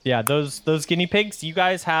 Yeah, those guinea pigs, you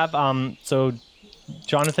guys have, so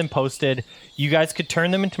Jonathan posted, you guys could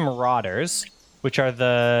turn them into marauders, which are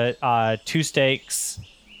the two stakes,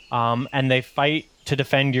 and they fight to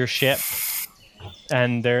defend your ship,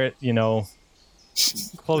 and they're,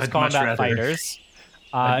 close combat fighters.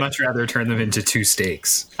 I'd much rather turn them into two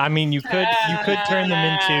stakes. I mean, you could turn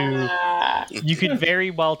them into... You could very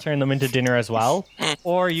well turn them into dinner as well,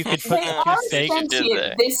 or you could put the two stakes...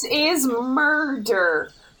 This is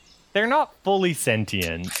murder. They're not fully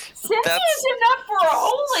sentient. Sentient enough for a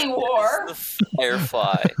holy war. The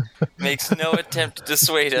Firefly makes no attempt to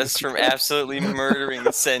dissuade us from absolutely murdering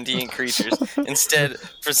sentient creatures. Instead,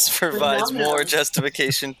 provides more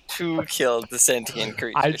justification to kill the sentient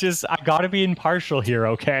creatures. I gotta be impartial here,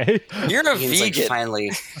 okay? You're a vegan.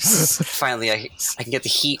 Like, finally, I can get the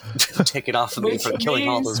heat taken off of me for killing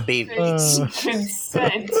all those babies.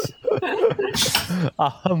 Consent.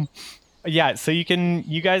 Yeah, so you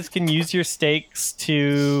guys can use your stakes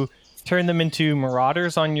to turn them into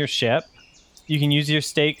marauders on your ship. You can use your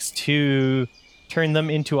stakes to turn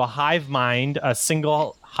them into a hive mind, a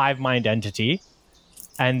single hive mind entity,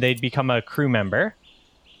 and they'd become a crew member.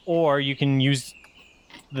 Or you can use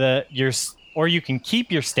or you can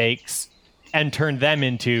keep your stakes and turn them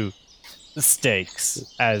into the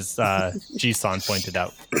stakes, as Jisan pointed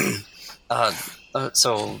out.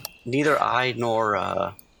 So neither I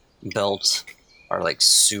nor Belt are like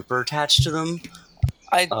super attached to them.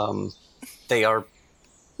 They are,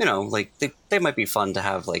 like they might be fun to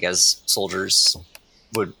have like as soldiers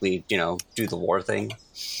would we, do the war thing.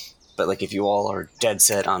 But like if you all are dead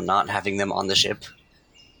set on not having them on the ship,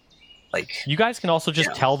 like you guys can also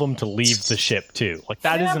just tell them to leave the ship too. Like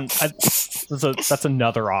that that's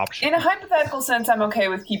another option. In a hypothetical sense, I'm okay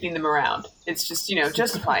with keeping them around. It's just,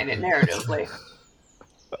 justifying it narratively.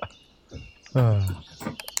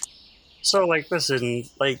 So, like, listen,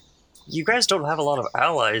 like, you guys don't have a lot of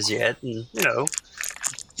allies yet, and,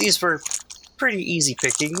 these were pretty easy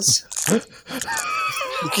pickings.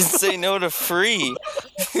 You can say no to free.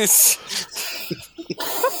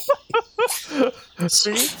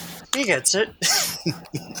 See? He gets it.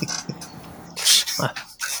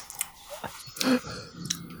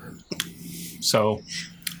 So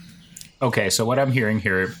what I'm hearing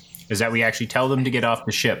here is that we actually tell them to get off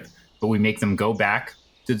the ship, but we make them go back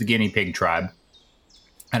to the guinea pig tribe,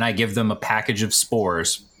 and I give them a package of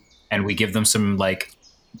spores, and we give them some like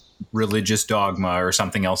religious dogma or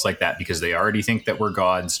something else like that, because they already think that we're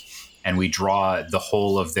gods, and we draw the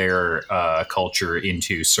whole of their culture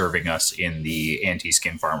into serving us in the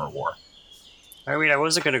anti-skin farmer war. I mean, I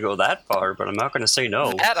wasn't going to go that far, but I'm not going to say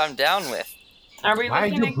no. That I'm down with. Why are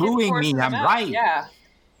you booing me? I'm right. Yeah.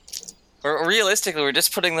 Or realistically, we're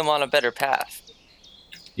just putting them on a better path.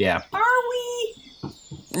 Yeah. Are we?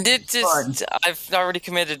 I've already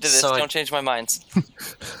committed to this. Don't change my mind.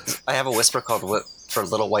 I have a whisper called for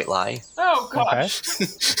Little White Lie. Oh, gosh.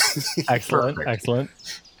 Okay. Excellent.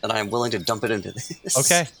 And I'm willing to dump it into this.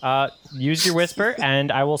 Okay. Use your whisper, and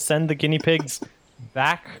I will send the guinea pigs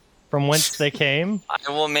back from whence they came. I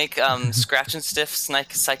will make scratch and stiff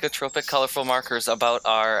psychotropic colorful markers about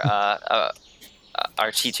our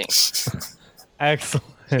teachings. Excellent.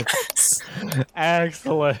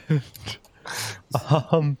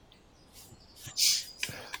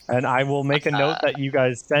 And I will make a note that you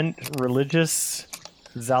guys sent religious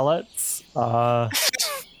zealots. Good.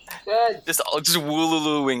 Just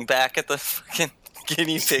wooloo-ing back at the fucking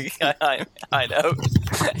guinea pig hideout,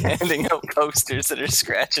 handing out posters that are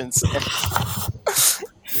scratching.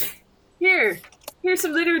 Here's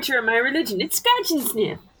some literature on my religion. It's scratch and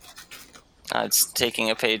sniff. It's taking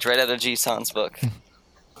a page right out of Jisan's book.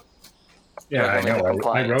 Yeah, I know.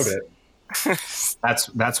 I wrote it.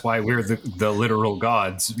 That's why we're the literal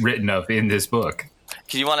gods written of in this book.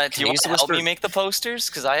 Do you want to help me make the posters?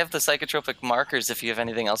 Because I have the psychotropic markers. If you have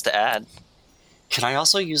anything else to add. Can I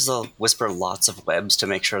also use the whisper lots of webs to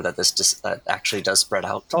make sure that this actually does spread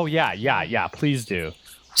out? Oh yeah. Please do.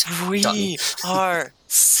 We are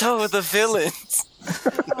so the villains.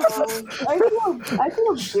 I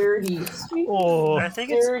feel dirty. Oh,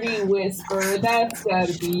 Dirty whisper. That's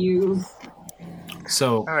gotta be you.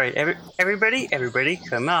 So, all right, everybody,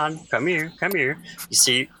 come on, come here. You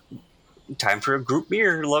see, time for a group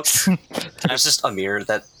mirror look. There's just a mirror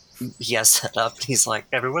that he has set up. He's like,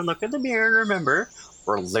 everyone look in the mirror and remember,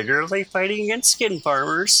 we're literally fighting against skin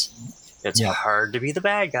farmers. It's hard to be the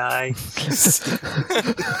bad guy.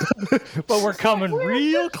 But we're coming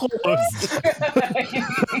real close.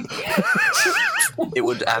 It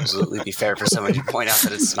would absolutely be fair for someone to point out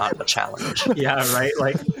that it's not a challenge. Yeah, right?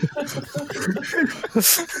 Like,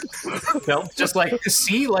 just like,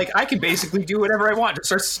 see, like, I can basically do whatever I want. Just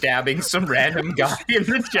start stabbing some random guy in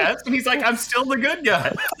the chest, and he's like, I'm still the good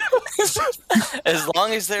guy. As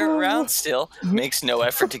long as they're around still, makes no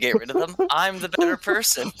effort to get rid of them, I'm the better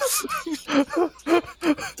person.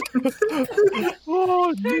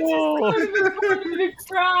 Oh no! I'm gonna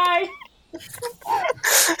cry.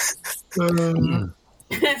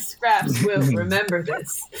 Scraps will remember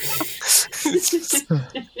this.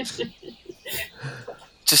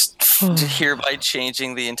 Just hereby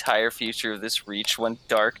changing the entire future of this reach one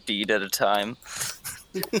dark deed at a time.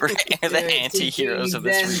 We're the anti-heroes of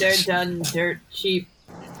this reach. Then they're done dirt cheap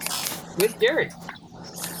with dirt.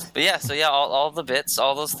 But yeah, all the bits,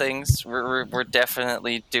 all those things, we're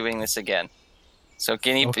definitely doing this again. So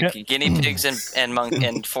guinea pigs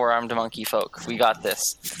and four-armed monkey folk, we got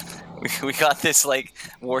this. We got this like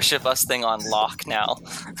worship us thing on lock now.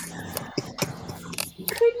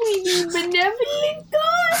 Could we be benevolent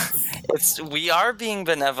gods? We are being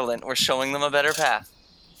benevolent. We're showing them a better path.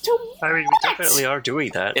 I mean, we definitely are doing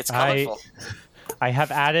that. It's colorful. I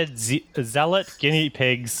have added zealot guinea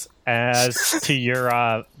pigs as to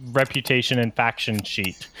your reputation and faction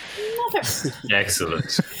sheet.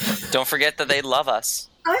 Excellent. Don't forget that they love us.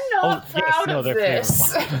 I'm not proud of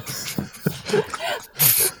this.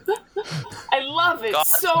 I love it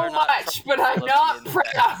so much, but I'm not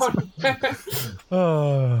proud.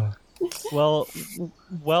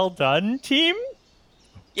 Well done, team.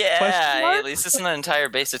 Yeah, at least it's an entire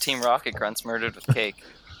base of Team Rocket Grunts murdered with cake.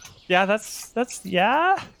 Yeah, that's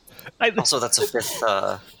Also, that's a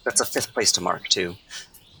fifth place to mark too.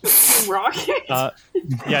 Rocket.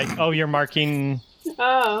 Yeah. Oh, you're marking.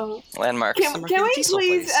 Oh, landmarks. Can we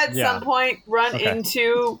please at some point run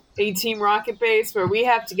into a Team Rocket base where we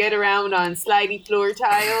have to get around on slidey floor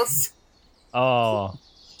tiles? Oh.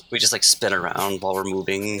 We just like spin around while we're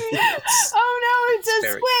moving. Oh no, it's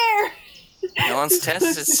a square. No one's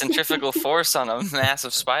tested centrifugal force on a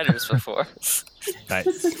massive spiders before.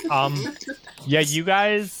 Nice. Yeah, you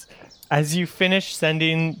guys, as you finish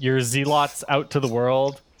sending your zealots out to the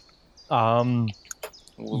world,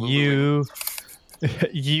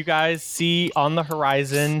 you guys see on the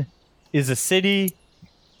horizon is a city,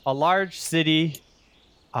 a large city,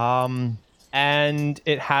 and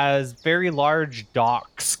it has very large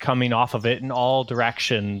docks coming off of it in all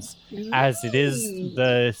directions, as it is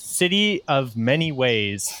the city of many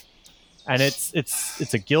ways. And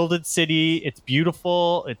it's a gilded city. It's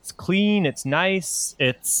beautiful. It's clean. It's nice.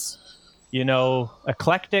 It's,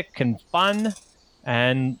 eclectic and fun,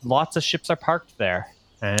 and lots of ships are parked there.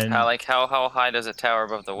 And how high does it tower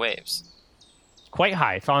above the waves? Quite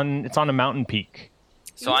high. It's on a mountain peak.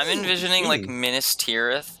 So I'm envisioning like Minas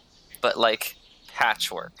Tirith, but like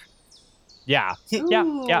patchwork. Yeah.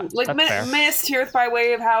 Yeah. Like Minas Tirith by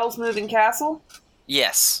way of Howl's Moving Castle?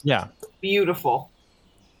 Yes. Yeah. Beautiful.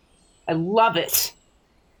 I love it.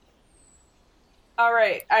 All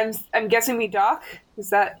right, I'm guessing we dock. Is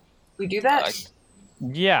that we do that?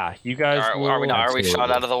 Yeah, you guys. Are we shot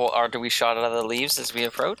out of the? Or do we shot out of the leaves as we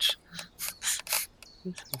approach?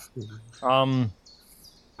 What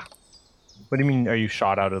do you mean? Are you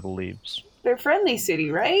shot out of the leaves? They're friendly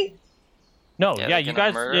city, right? No, yeah, you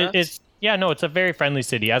guys. It's a very friendly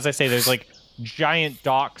city. As I say, there's like giant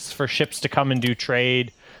docks for ships to come and do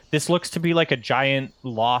trade. This looks to be like a giant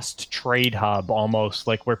lost trade hub, almost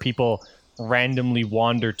like where people randomly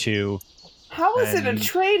wander to. How is it a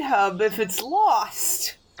trade hub if it's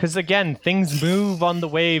lost? Because again, things move on the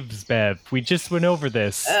waves, Bev. We just went over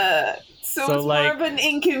this. So it's more of an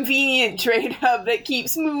inconvenient trade hub that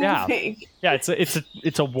keeps moving. Yeah,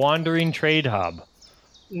 it's a wandering trade hub.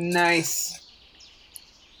 Nice.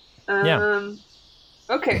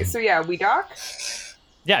 Okay, so we dock?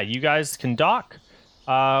 Yeah, you guys can dock.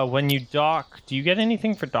 When you dock, do you get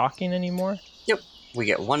anything for docking anymore? Yep, we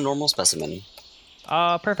get one normal specimen.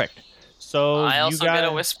 Perfect. So I also get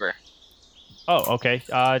a whisper. Oh, okay.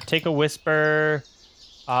 Take a whisper.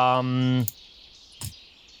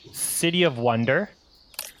 City of Wonder,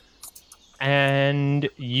 and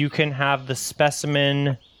you can have the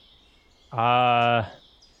specimen odds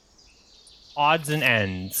and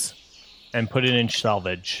ends, and put it in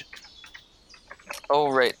salvage.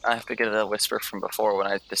 Oh, right. I have to get a whisper from before when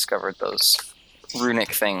I discovered those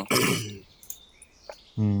runic things.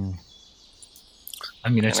 I'm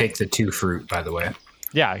going to take the 2 fruit, by the way.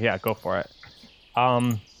 Yeah, go for it.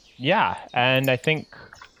 Yeah, and I think...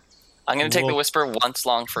 I'm going to take the whisper once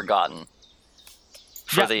long forgotten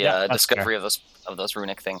for the discovery of those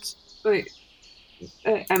runic things. Wait,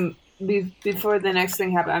 before the next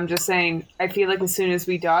thing happens, I'm just saying, I feel like as soon as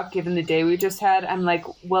we dock, given the day we just had, I'm like,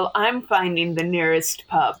 well, I'm finding the nearest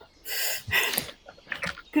pub.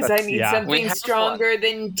 Because I need something stronger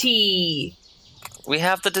than tea. We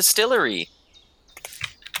have the distillery.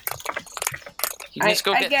 You just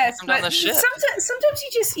go get them on the ship. Sometimes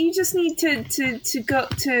you just need to go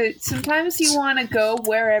to. Sometimes you want to go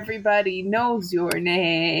where everybody knows your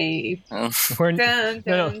name.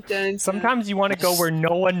 Sometimes you want to go where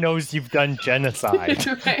no one knows you've done genocide.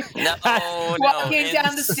 Walking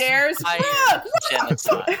down the stairs.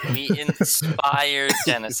 Genocide. We inspired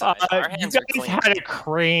genocide. Our hands are clean. You guys had a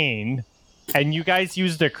crane, and you guys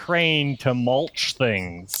used a crane to mulch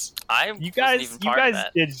things. You guys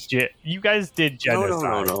did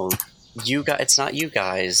genocide. No. You guys, it's not you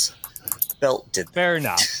guys. Belt did. Fair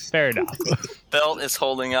enough. Belt is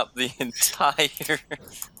holding up the entire.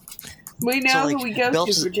 We know who we go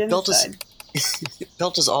to for genocide.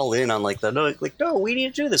 Belt is all in on no, we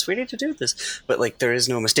need to do this. We need to do this. But there is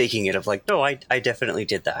no mistaking it. Of no, I definitely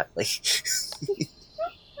did that.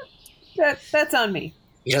 That's on me.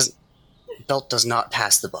 He doesn't. belt does not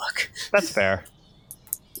pass the buck. That's fair.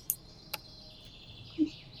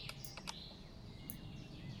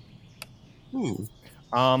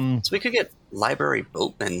 So we could get library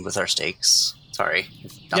boatmen with our stakes. Sorry,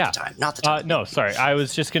 not the time. No, sorry. I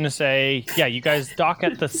was just gonna say, yeah, you guys dock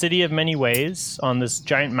at the City of Many Ways on this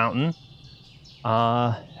giant mountain,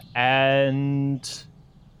 and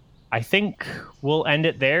I think we'll end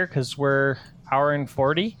it there because we're hour and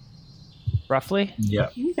 40, roughly. Yeah,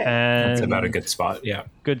 and that's about a good spot. Yeah,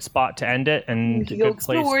 good spot to end it, and we a go good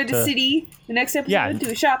place explore the city. The next episode, do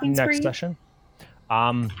a shopping spree. Next session.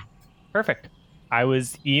 Perfect. I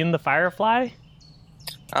was Ian the Firefly.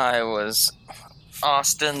 I was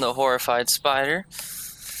Austin the Horrified Spider.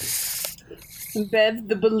 Bev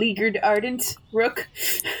the Beleaguered Ardent Rook.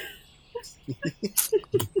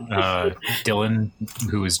 Dylan,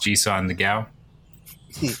 who was Jisan the Gao.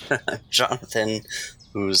 Jonathan,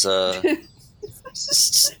 who's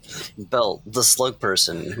Belt, the slug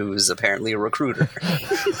person, who's apparently a recruiter.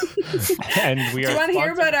 And we Do you want to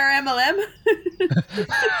hear about our MLM?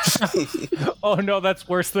 Oh no, that's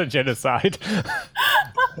worse than genocide.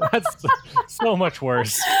 That's so much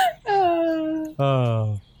worse.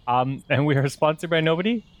 And we are sponsored by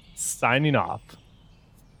nobody. Signing off.